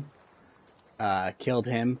dragon, killed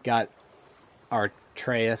him, got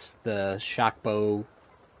Artreus the shock bow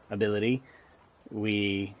ability.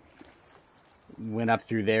 We went up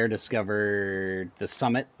through there, discovered the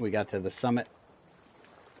summit. We got to the summit,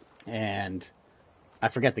 and I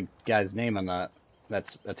forget the guy's name on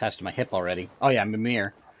that's attached to my hip already. Oh yeah,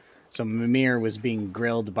 Mimir. So Mimir was being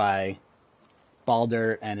grilled by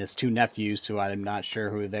Baldur and his 2 nephews, who I'm not sure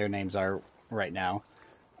who their names are right now,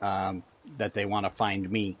 that they want to find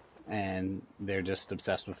me, and they're just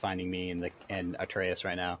obsessed with finding me and Atreus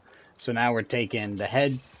right now. So now we're taking the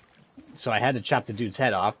head. So I had to chop the dude's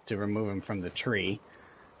head off to remove him from the tree,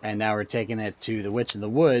 and now we're taking it to the Witch in the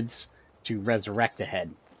Woods to resurrect the head,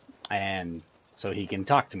 and so he can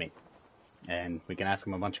talk to me, and we can ask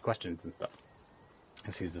him a bunch of questions and stuff,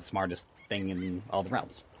 because he's the smartest thing in all the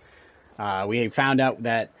realms. We found out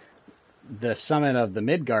that the summit of the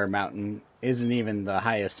Midgard mountain isn't even the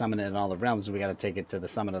highest summit in all the realms. We got to take it to the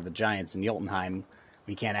summit of the giants in Jotunheim.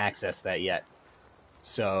 We can't access that yet,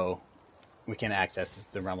 so we can't access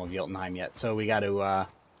the realm of Jotunheim yet. So we got a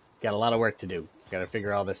lot of work to do. Got to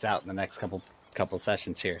figure all this out in the next couple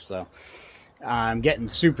sessions here. So I'm getting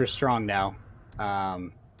super strong now.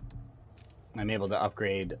 I'm able to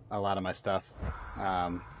upgrade a lot of my stuff.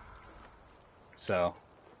 So,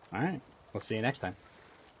 all right, we'll see you next time.